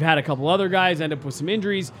 You've had a couple other guys end up with some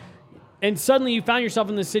injuries. And suddenly you found yourself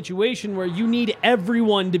in this situation where you need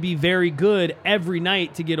everyone to be very good every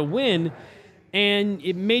night to get a win. And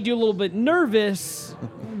it made you a little bit nervous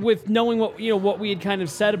with knowing what we had kind of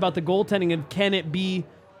said about the goaltending, and can it be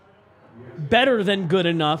better than good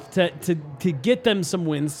enough to get them some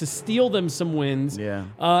wins, to steal them some wins. Yeah.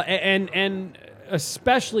 And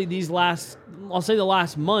especially the last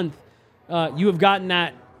month, you have gotten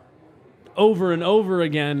that over and over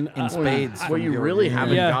again. In spades. What you really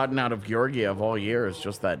haven't Yeah. gotten out of Georgiev all year is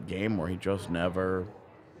just that game where he just never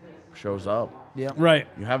shows up. Yeah. Right.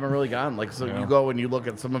 You haven't really gotten, like, so you go and you look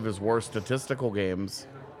at some of his worst statistical games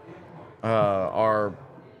are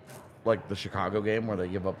like the Chicago game where they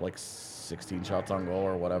give up like 16 shots on goal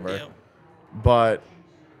or whatever. Yeah. But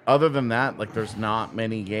other than that, like, there's not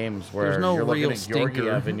many games where There's no you're looking real at stinker.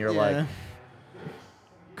 Georgiev and you're Yeah. like,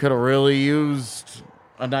 could have really used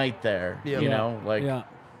a night there. Yeah. You know, like, Yeah.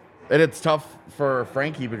 and it's tough for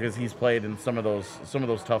Frankie because he's played in some of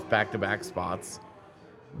those tough back-to-back spots.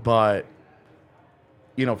 But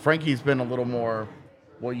you know, Frankie's been a little more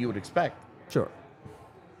what you would expect. Sure.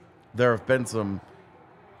 There have been some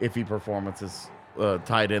iffy performances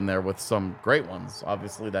tied in there with some great ones.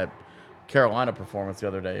 Obviously, that Carolina performance the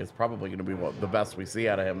other day is probably going to be the best we see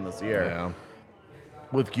out of him this year. Yeah.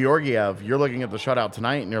 With Georgiev, you're looking at the shutout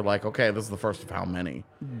tonight, and you're like, okay, this is the first of how many?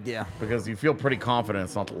 Yeah. Because you feel pretty confident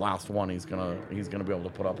it's not the last one he's gonna be able to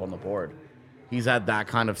put up on the board. He's had that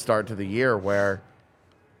kind of start to the year where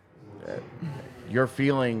you're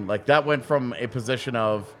feeling like that went from a position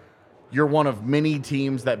of you're one of many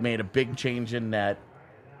teams that made a big change in net.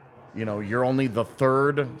 You know, you're only the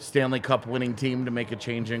third Stanley Cup winning team to make a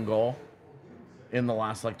change in goal in the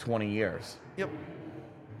last 20 years. Yep.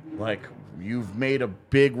 Like, you've made a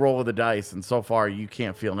big roll of the dice, and so far you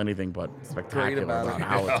can't feel anything but spectacular about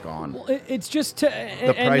how it's gone. Well, it's just to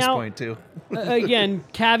The price point, too. Again,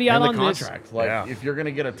 caveat And the on contract. Yeah. If you're going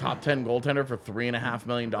to get a top 10 goaltender for $3.5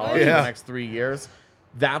 million in the next 3 years,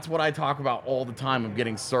 that's what I talk about all the time of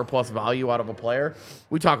getting surplus value out of a player.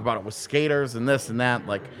 We talk about it with skaters and this and that.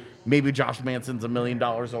 Like, maybe Josh Manson's $1 million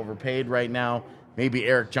overpaid right now. Maybe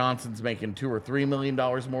Eric Johnson's making $2 or $3 million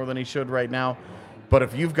more than he should right now. But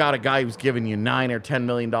if you've got a guy who's giving you $9 or $10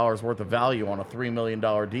 million worth of value on a $3 million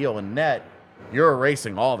deal in net, you're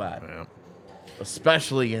erasing all that. Yeah.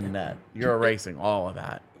 Especially in net, you're erasing all of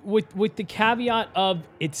that. with the caveat of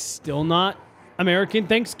it's still not American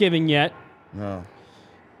Thanksgiving yet. No.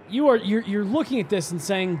 You're looking at this and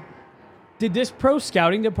saying, did this pro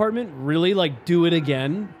scouting department really do it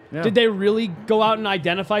again? Yeah. Did they really go out and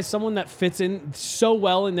identify someone that fits in so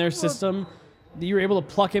well in their system that you were able to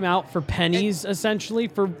pluck him out for pennies, essentially,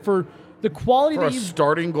 for the quality For that a you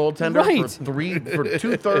starting goaltender Right. for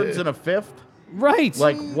 2/3 and a fifth? right.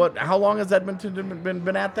 How long has Edmonton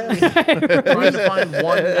been at that? Trying to find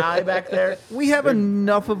one guy back there? We have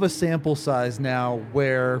enough of a sample size now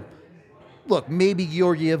where, look, maybe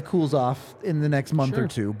Georgiev cools off in the next month or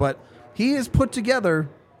two, but he has put together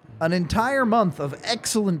an entire month of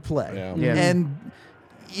excellent play. Yeah. And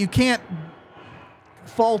you can't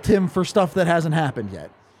fault him for stuff that hasn't happened yet.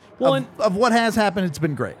 Well, Of what has happened, it's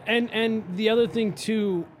been great. And the other thing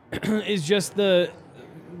too is just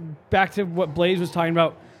back to what Blaze was talking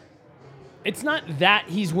about. It's not that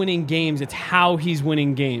he's winning games, it's how he's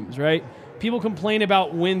winning games, right? People complain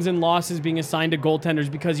about wins and losses being assigned to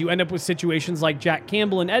goaltenders because you end up with situations like Jack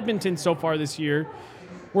Campbell in Edmonton so far this year,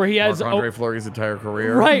 where he has Marc-Andre Fleury's entire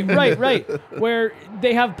career. right, where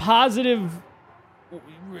they have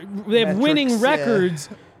winning Metrics, records.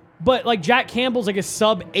 But Jack Campbell's a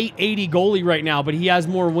sub 880 goalie right now, but he has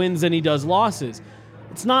more wins than he does losses.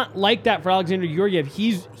 It's not like that for Alexander Georgiev.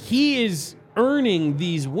 He is earning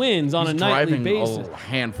these wins on He's a nightly driving basis. a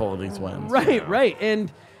handful of these wins. Right.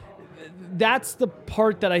 And that's the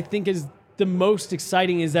part that I think is the most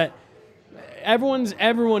exciting, is that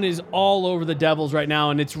everyone is all over the Devils right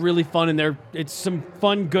now, and it's really fun, and it's some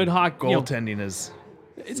fun, good hockey. Goaltending is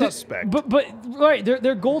suspect. But right,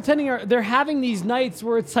 their goaltending they're having these nights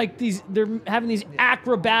where it's they're having these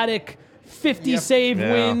acrobatic 50 save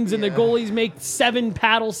wins, and the goalies make 7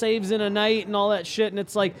 paddle saves in a night and all that shit, and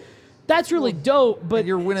it's that's really dope. But And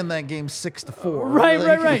you're winning that game 6-4.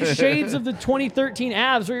 Right. Shades of the 2013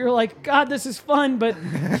 Avs, where you're like, God, this is fun, but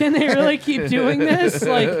can they really keep doing this?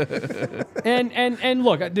 And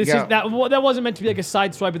look, this is that wasn't meant to be a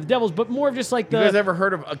side swipe at the Devils, but more of just You guys ever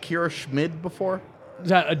heard of Akira Schmid before? is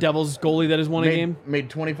that a Devils goalie that has won a game? Made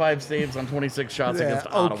 25 saves on 26 shots against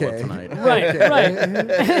Ottawa tonight.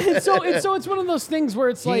 Right. So it's one of those things where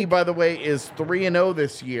it's He, by the way, is 3-0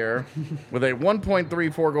 this year with a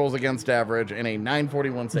 1.34 goals against average and a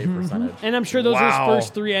 941 save percentage. and I'm sure those are Wow. his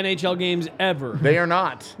first 3 NHL games ever. They are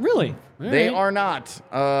not. Really? They All right. are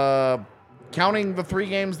not. Counting the 3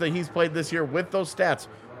 games that he's played this year with those stats,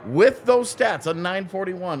 a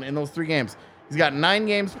 941 in those 3 games. He's got 9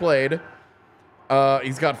 games played.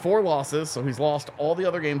 He's got 4 losses, so he's lost all the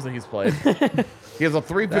other games that he's played. He has a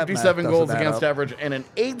 357 That math goals doesn't add against up. average and an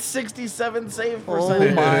 867 save Oh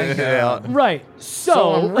percentage. my God. Right.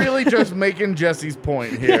 So I'm really just making Jesse's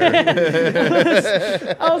point here.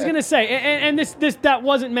 I was gonna say, and this that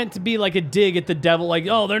wasn't meant to be a dig at the Devil,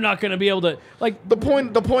 they're not gonna be able to The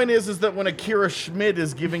point is that when Akira Schmid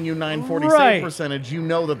is giving you 940 Right. save percentage, you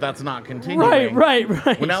know that's not continuing.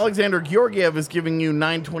 Right. When Alexander Georgiev is giving you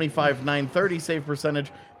 925, 930 save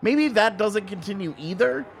percentage, maybe that doesn't continue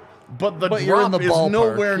either. But you're in drop the is ballpark,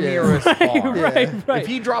 nowhere yeah. near as far. Right. If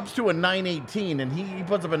he drops to a 918 and he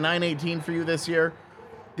puts up a 918 for you this year,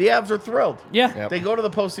 the Avs are thrilled. Yeah. Yep. They go to the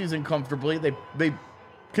postseason comfortably. They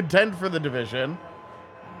contend for the division.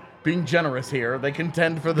 Being generous here, they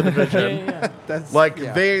contend for the division. That's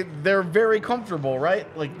They're very comfortable, right?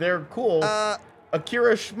 They're cool.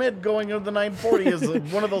 Akira Schmid going into the 940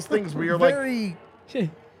 is one of those things where you're very.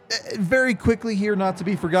 Very quickly here, not to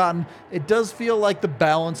be forgotten, it does feel like the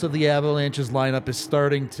balance of the Avalanche's lineup is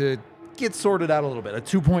starting to get sorted out a little bit. A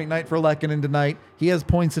 2-point night for Lehkonen tonight. He has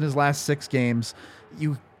points in his last 6 games.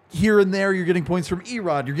 You here and there, you're getting points from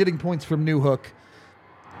Erod. You're getting points from Newhook.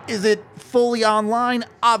 Is it fully online?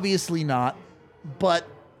 Obviously not. But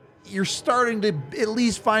you're starting to at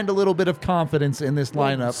least find a little bit of confidence in this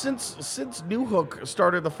lineup. Since Newhook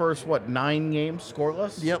started the first 9 games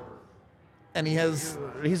scoreless. Yep. And he's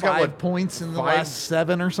got 5 points in the last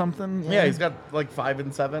 7 or something. Yeah, he's got 5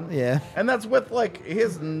 and 7. Yeah. And that's with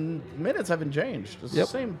his minutes haven't changed. It's Yep.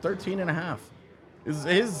 the same 13 and a half.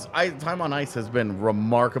 His time on ice has been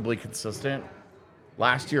remarkably consistent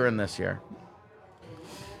last year and this year.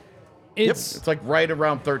 It's right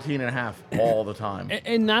around 13 and a half all the time.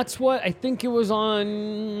 And that's what I think it was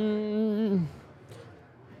on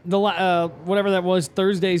the whatever that was,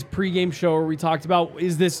 Thursday's pregame show where we talked about,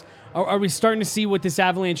 are we starting to see what this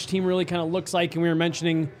Avalanche team really kind of looks like? And we were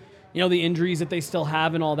mentioning, the injuries that they still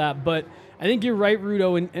have and all that. But I think you're right,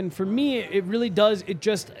 Rudo. And for me, it really does.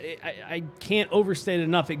 I can't overstate it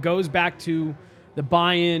enough. It goes back to the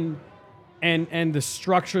buy-in and the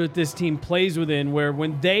structure that this team plays within, where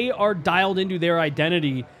when they are dialed into their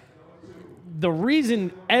identity, the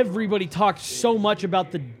reason everybody talked so much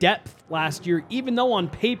about the depth last year, even though on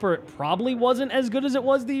paper it probably wasn't as good as it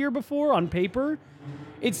was the year before on paper,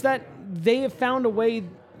 it's that they have found a way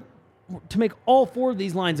to make all 4 of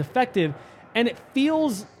these lines effective, and it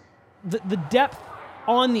feels the depth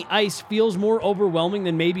on the ice feels more overwhelming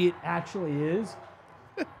than maybe it actually is.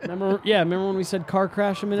 Remember when we said car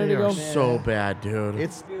crash a minute ago? So bad, dude.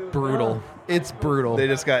 It's brutal. It's brutal. They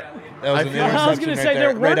just got. That was an I was interception going to right say, there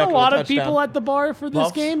right weren't a after the lot of touchdown. people at the bar for this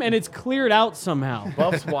Buffs. game, and it's cleared out somehow.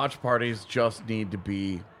 Buffs watch parties just need to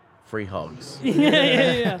be free hugs.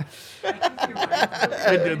 yeah.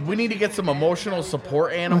 We need to get some emotional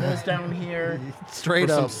support animals down here. Straight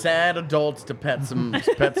for up. some sad adults to pet some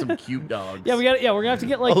cute dogs. Yeah, we're gonna have to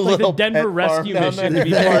get like the little Denver pet Rescue farm down Mission to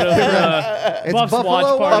be part of It's Buffs Buffalo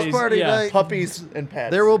watch Watch parties. Party yeah. night. Puppies and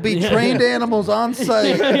pets. There will be trained animals on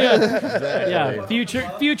site. Yeah,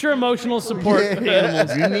 future emotional support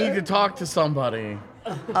animals. You need to talk to somebody.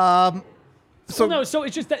 So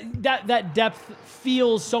it's just that depth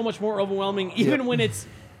feels so much more overwhelming, even when it's,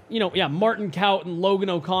 Martin Kaut and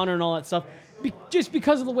Logan O'Connor and all that stuff, just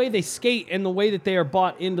because of the way they skate and the way that they are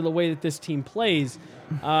bought into the way that this team plays.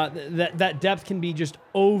 That depth can be just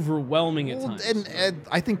overwhelming at times. And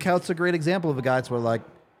I think Kaut's a great example of a guy that's where, like,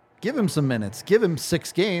 give him some minutes, give him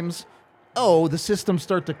 6 games. Oh, the systems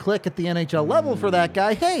start to click at the NHL level for that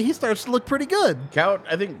guy. Hey, he starts to look pretty good.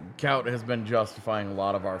 I think Kaut has been justifying a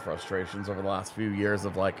lot of our frustrations over the last few years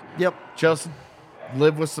of Yep. just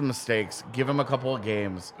live with some mistakes, give him a couple of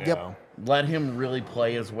games, Yep. let him really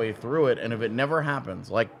play his way through it, and if it never happens,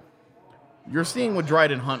 like you're seeing with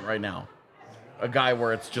Dryden Hunt right now, a guy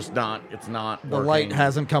where it's not The working. light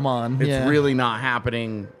hasn't come on. It's really not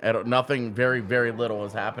happening. Nothing, very, very little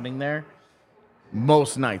is happening there.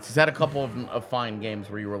 Most nights. He's had a couple of fine games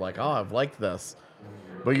where you were like, oh, I've liked this.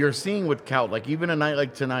 But you're seeing with Kaut, like even a night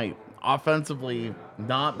like tonight, offensively,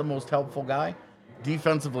 not the most helpful guy.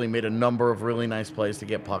 Defensively, made a number of really nice plays to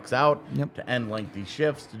get pucks out, Yep. to end lengthy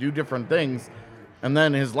shifts, to do different things. And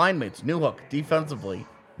then his line mates, Newhook, defensively,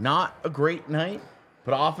 not a great night,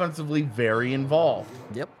 but offensively very involved.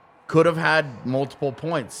 Yep. Could have had multiple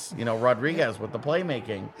points. Rodriguez with the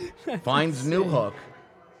playmaking finds Newhook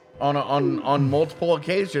on multiple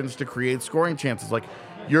occasions to create scoring chances. Like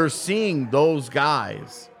you're seeing those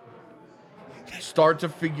guys start to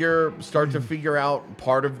figure out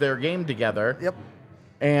part of their game together. Yep.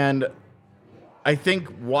 And I think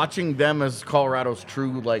watching them as Colorado's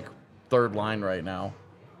true third line right now,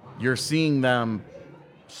 you're seeing them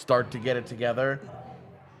start to get it together.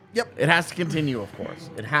 Yep. It has to continue, of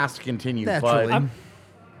course. It has to continue. Naturally. But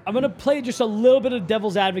I'm going to play just a little bit of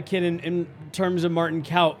devil's advocate in terms of Martin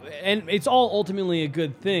Kaut, and it's all ultimately a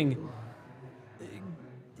good thing.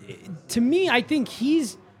 To me, I think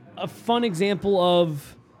he's a fun example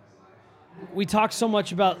of, we talk so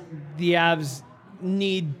much about the Avs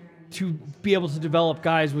need to be able to develop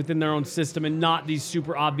guys within their own system and not these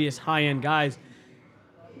super obvious high-end guys.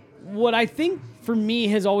 What I think for me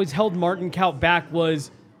has always held Martin Kaut back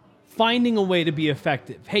was finding a way to be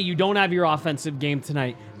effective. Hey, you don't have your offensive game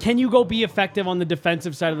tonight. Can you go be effective on the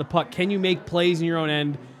defensive side of the puck? Can you make plays in your own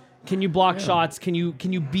end? Can you block shots? Can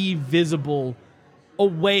you be visible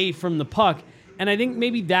away from the puck? And I think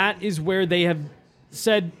maybe that is where they have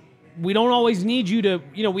said, we don't always need you to,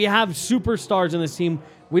 we have superstars in this team.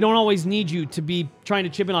 We don't always need you to be trying to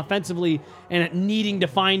chip in offensively and needing to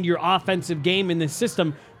find your offensive game in this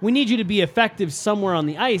system. We need you to be effective somewhere on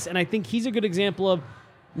the ice. And I think he's a good example of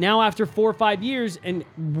now after 4 or 5 years and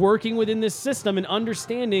working within this system and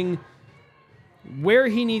understanding where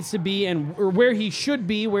he needs to be or where he should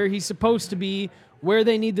be, where he's supposed to be, where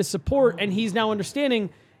they need the support. And he's now understanding,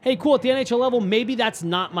 hey, cool, at the NHL level, maybe that's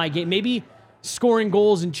not my game. Maybe scoring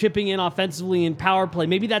goals and chipping in offensively and power play,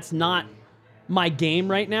 maybe that's not my game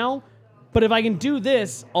right now. But if I can do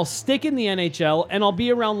this, I'll stick in the NHL and I'll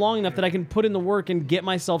be around long enough that I can put in the work and get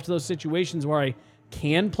myself to those situations where I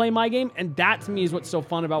can play my game. And that to me is what's so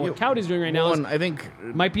fun about what Kaut is doing right now. Well, and I think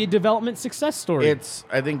might be a development success story.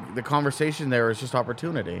 I think the conversation there is just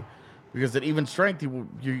opportunity, because at even strength,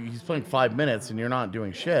 he's playing 5 minutes and you're not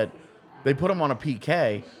doing shit. They put him on a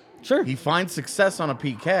PK. Sure. He finds success on a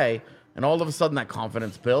PK, and all of a sudden that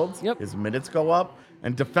confidence builds. Yep. His minutes go up,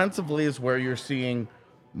 and defensively is where you're seeing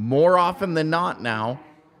more often than not now.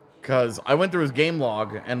 Because I went through his game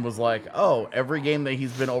log and was like, oh, every game that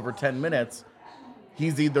he's been over 10 minutes,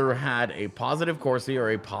 he's either had a positive Corsi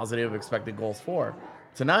or a positive expected goals for.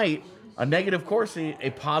 Tonight, a negative Corsi, a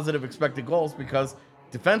positive expected goals, because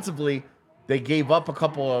defensively, they gave up a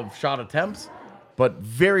couple of shot attempts, but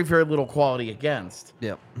very, very little quality against.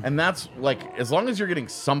 Yep. And that's like, as long as you're getting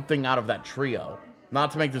something out of that trio,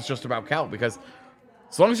 not to make this just about Kaut, because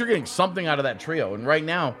as long as you're getting something out of that trio, and right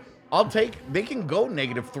now, they can go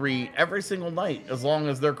 -3 every single night as long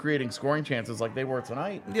as they're creating scoring chances like they were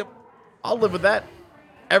tonight. Yep. I'll live with that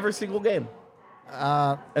every single game.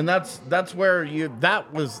 And that's where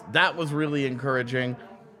that was really encouraging.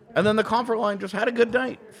 And then the comfort line just had a good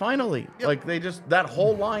night, finally. Yep. Like, they just, that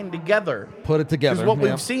whole line together. Put it together. Because what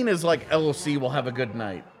we've seen is, like, LOC will have a good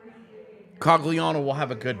night. Cogliano will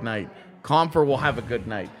have a good night. Comfer will have a good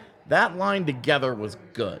night. That line together was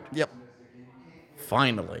good. Yep.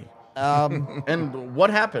 Finally. And what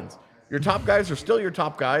happens? Your top guys are still your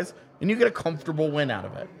top guys, and you get a comfortable win out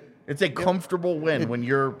of it. It's a comfortable win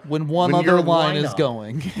when one other line is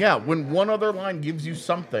going. Yeah, when one other line gives you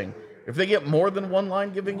something. If they get more than one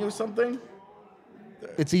line giving you something,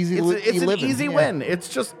 it's easy. It's an easy win. That's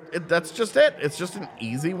just it. It's just an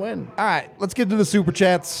easy win. All right, let's get to the super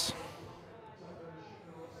chats.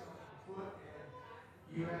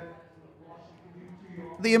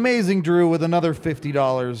 The amazing Drew with another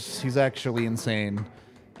 $50. He's actually insane.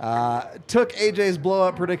 Took AJ's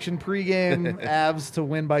blowout prediction pregame. Avs to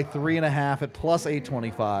win by 3.5 at plus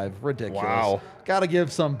 825. Ridiculous. Wow. Got to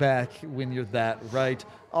give some back when you're that right.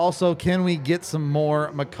 Also, can we get some more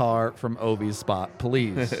Makar from Ovi's spot,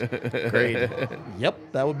 please? Great. Yep,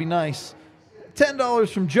 that would be nice.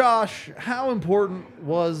 $10 from Josh. How important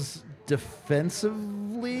was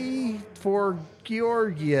defensively for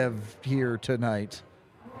Georgiev here tonight?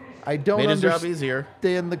 I don't Made his job understand easier.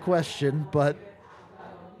 the question, but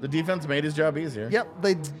The defense made his job easier. yep,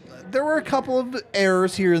 there were a couple of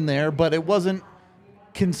errors here and there, but it wasn't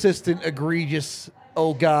consistent, egregious,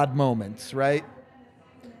 oh God moments, right?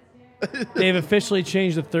 They've officially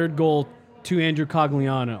changed the third goal to Andrew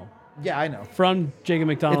Cogliano Yeah, I know. from Jacob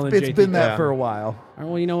McDonald and It's JT. been that Yeah. for a while. All right,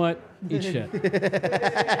 well, you know what? Eat shit.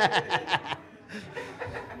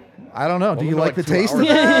 I don't know. Do you Welcome to like the like 2 taste of hours.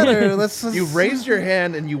 that? Or let's just, You raised your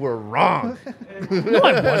hand and you were wrong. No,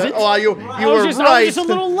 I wasn't. Oh, you I were was right. just a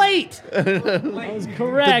little late. I was the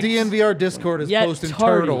correct. DNVR Discord is Yet posting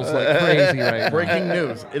tardy. turtles like crazy right now. Breaking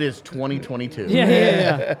news. It is 2022.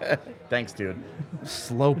 Yeah. Thanks, dude.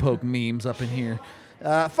 Slowpoke memes up in here.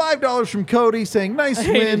 $5 from Cody saying, nice I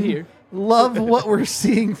hate it win. here. Love what we're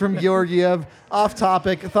seeing from Georgiev. Off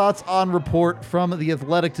topic, thoughts on report from The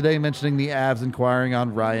Athletic today mentioning the Avs inquiring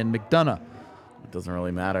on Ryan McDonough. It doesn't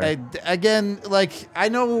really matter. Again, like, I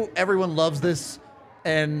know everyone loves this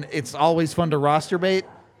and it's always fun to roster bait.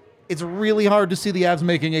 It's really hard to see the Avs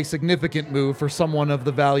making a significant move for someone of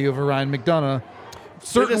the value of a Ryan McDonough.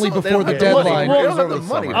 Certainly They don't before the have the money. deadline. They don't Well, have the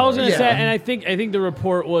money. I was going to Yeah. say, and I think the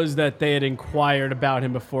report was that they had inquired about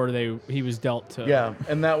him before he was dealt to. Yeah,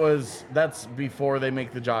 and that's before they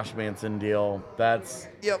make the Josh Manson deal.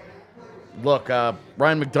 Yep. Look, Ryan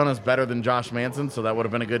McDonough's better than Josh Manson, so that would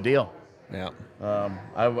have been a good deal. Yeah.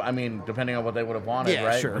 I mean, depending on what they would have wanted, Yeah,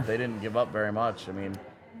 right? sure. But they didn't give up very much. I mean,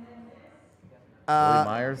 Willie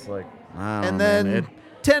Myers, like, I don't And know, then man.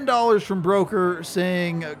 $10 from Broker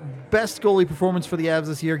saying best goalie performance for the Avs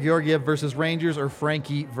this year, Georgiev versus Rangers or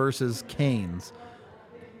Frankie versus Canes.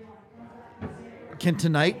 Can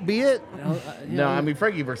tonight be it? No, I mean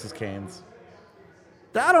Frankie versus Canes.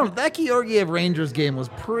 That Georgiev Rangers game was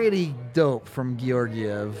pretty dope from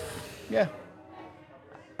Georgiev. Yeah.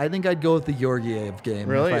 I think I'd go with the Georgiev game.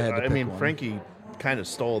 Really? If I had to I pick mean, one. Frankie kind of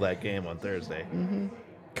stole that game on Thursday.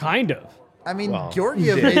 Kind of. I mean, Well,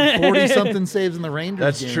 Georgiev made 40-something saves in the Rangers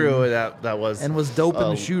That's game. true. That was And was dope in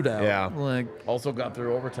the shootout. yeah. Like, Also got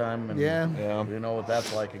through overtime. And Yeah. You know what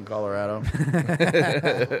that's like in Colorado.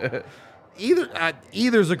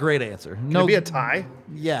 either's a great answer. Can No, it be a tie?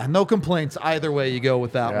 yeah, no complaints either way you go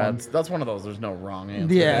with that Yeah, one. that's one of those. There's no wrong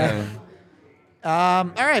answer. Yeah. All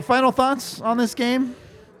right, final thoughts on this game?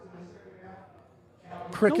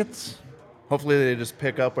 Crickets. Hopefully they just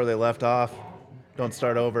pick up where they left off. Don't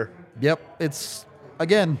start over. Yep. It's,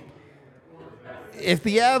 again, if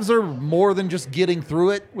the Avs are more than just getting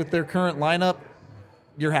through it with their current lineup,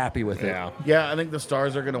 you're happy with it. Yeah, I think the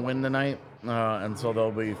Stars are going to win tonight, and so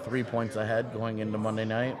they'll be 3 points ahead going into Monday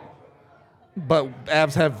night. But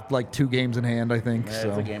Avs have like 2 games in hand, I think. Yeah, so.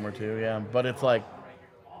 it's a game or two, yeah. But it's like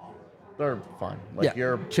they're fine. Like Yeah,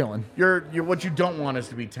 you're chilling. You're what you don't want is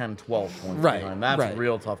to be 10, 12 points Right, behind. That's right.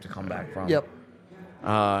 real tough to come back from. Yep.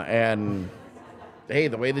 And hey,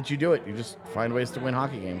 the way that you do it, you just find ways to win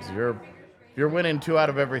hockey games. You're winning 2 out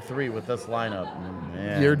of every 3 with this lineup.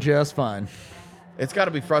 Man. You're just fine. It's got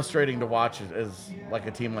to be frustrating to watch as like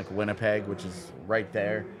a team like Winnipeg, which is right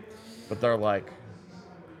there, but they're like,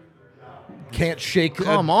 Can't shake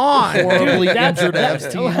come a on, horribly That's- injured that's-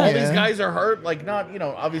 Avs team. all Yeah. these guys are hurt. Like, not,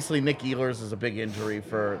 obviously Nick Ehlers is a big injury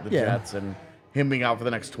for the Yeah. Jets, and him being out for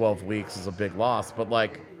the next 12 weeks is a big loss. But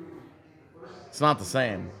like, it's not the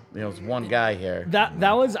same. It's one guy here. That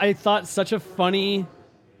was, I thought, such a funny,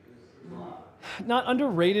 not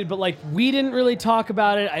underrated, but like we didn't really talk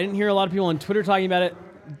about it. I didn't hear a lot of people on Twitter talking about it.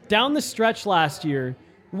 Down the stretch last year,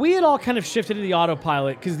 we had all kind of shifted to the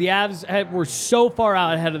autopilot because the Avs were so far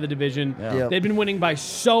out ahead of the division. Yeah. Yep. They'd been winning by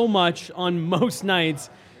so much on most nights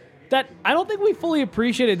that I don't think we fully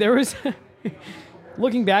appreciated. There was,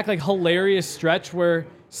 looking back, like hilarious stretch where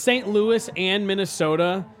St. Louis and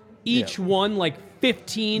Minnesota each won like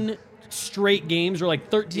 15 straight games, or like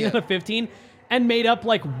 13 out of 15, and made up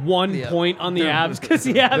like 1 point on the Avs because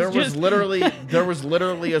the Avs There was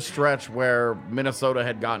literally a stretch where Minnesota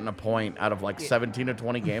had gotten a point out of like 17 or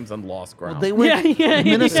 20 games and lost ground. They went, Yeah,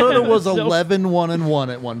 Minnesota yeah. was So-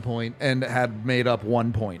 11-1-1 at one point and had made up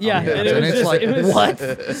 1 point. Yeah, on the and Avs. it was it's just- like, it was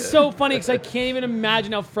what? so funny because I can't even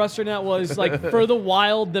imagine how frustrating that was, like for the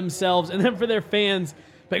Wild themselves and then for their fans.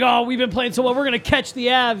 Like, oh, we've been playing so well, we're gonna catch the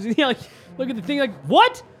Avs. And, like, look at the thing, like,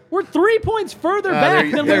 what? We're 3 points further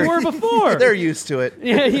back than we were before. They're used to it.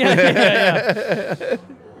 yeah.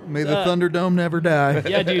 May the Thunderdome never die.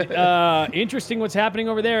 Yeah, dude. Interesting what's happening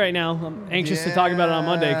over there right now. I'm anxious to talk about it on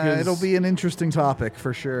Monday because It'll be an interesting topic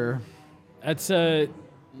for sure. that's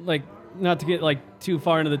like, not to get like too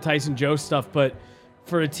far into the Tyson Joe stuff, but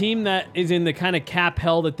for a team that is in the kind of cap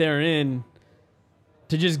hell that they're in,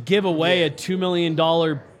 to just give away a $2 million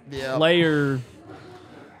player,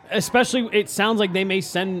 especially it sounds like they may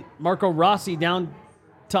send Marco Rossi down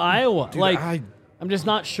to Iowa. Dude, I'm just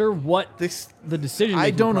not sure what the decision.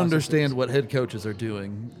 I don't understand what head coaches are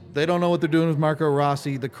doing. They don't know what they're doing with Marco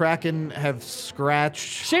Rossi. The Kraken have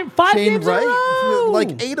scratched Five games in a row!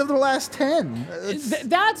 like 8 of the last 10.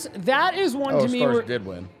 That is one oh, to me. Stars Where, did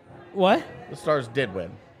win. what? The Stars did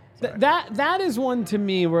win. That is one to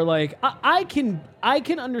me where like I can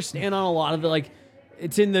understand on a lot of it, like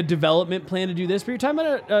it's in the development plan to do this, but you're talking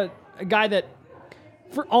about a guy that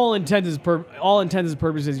for all intents and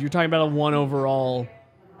purposes you're talking about a 1 overall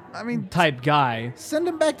type guy. Send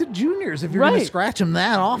him back to juniors if you're going to scratch him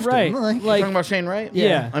that often. Right. Like, Like, Talking about Shane Wright?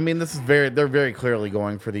 Yeah. I mean, they're very clearly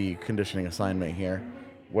going for the conditioning assignment here,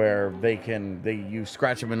 where you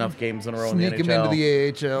scratch him enough games in a row in the sneak NHL. him into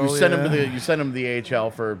the AHL. You send him to the AHL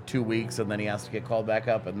for 2 weeks, and then he has to get called back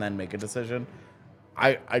up and then make a decision.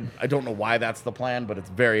 I don't know why that's the plan, but it's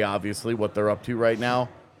very obviously what they're up to right now.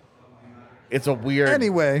 It's a weird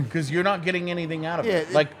because you're not getting anything out of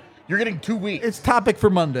it. Like you're getting 2 weeks. It's topic for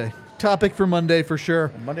Monday. Topic for Monday for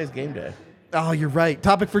sure. Monday's game day. Oh, you're right.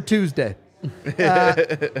 Topic for Tuesday.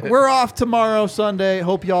 We're off tomorrow, Sunday.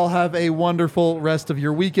 Hope y'all have a wonderful rest of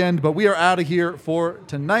your weekend, but we are out of here for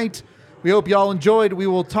tonight. We hope y'all enjoyed. We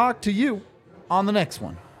will talk to you on the next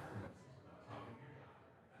one.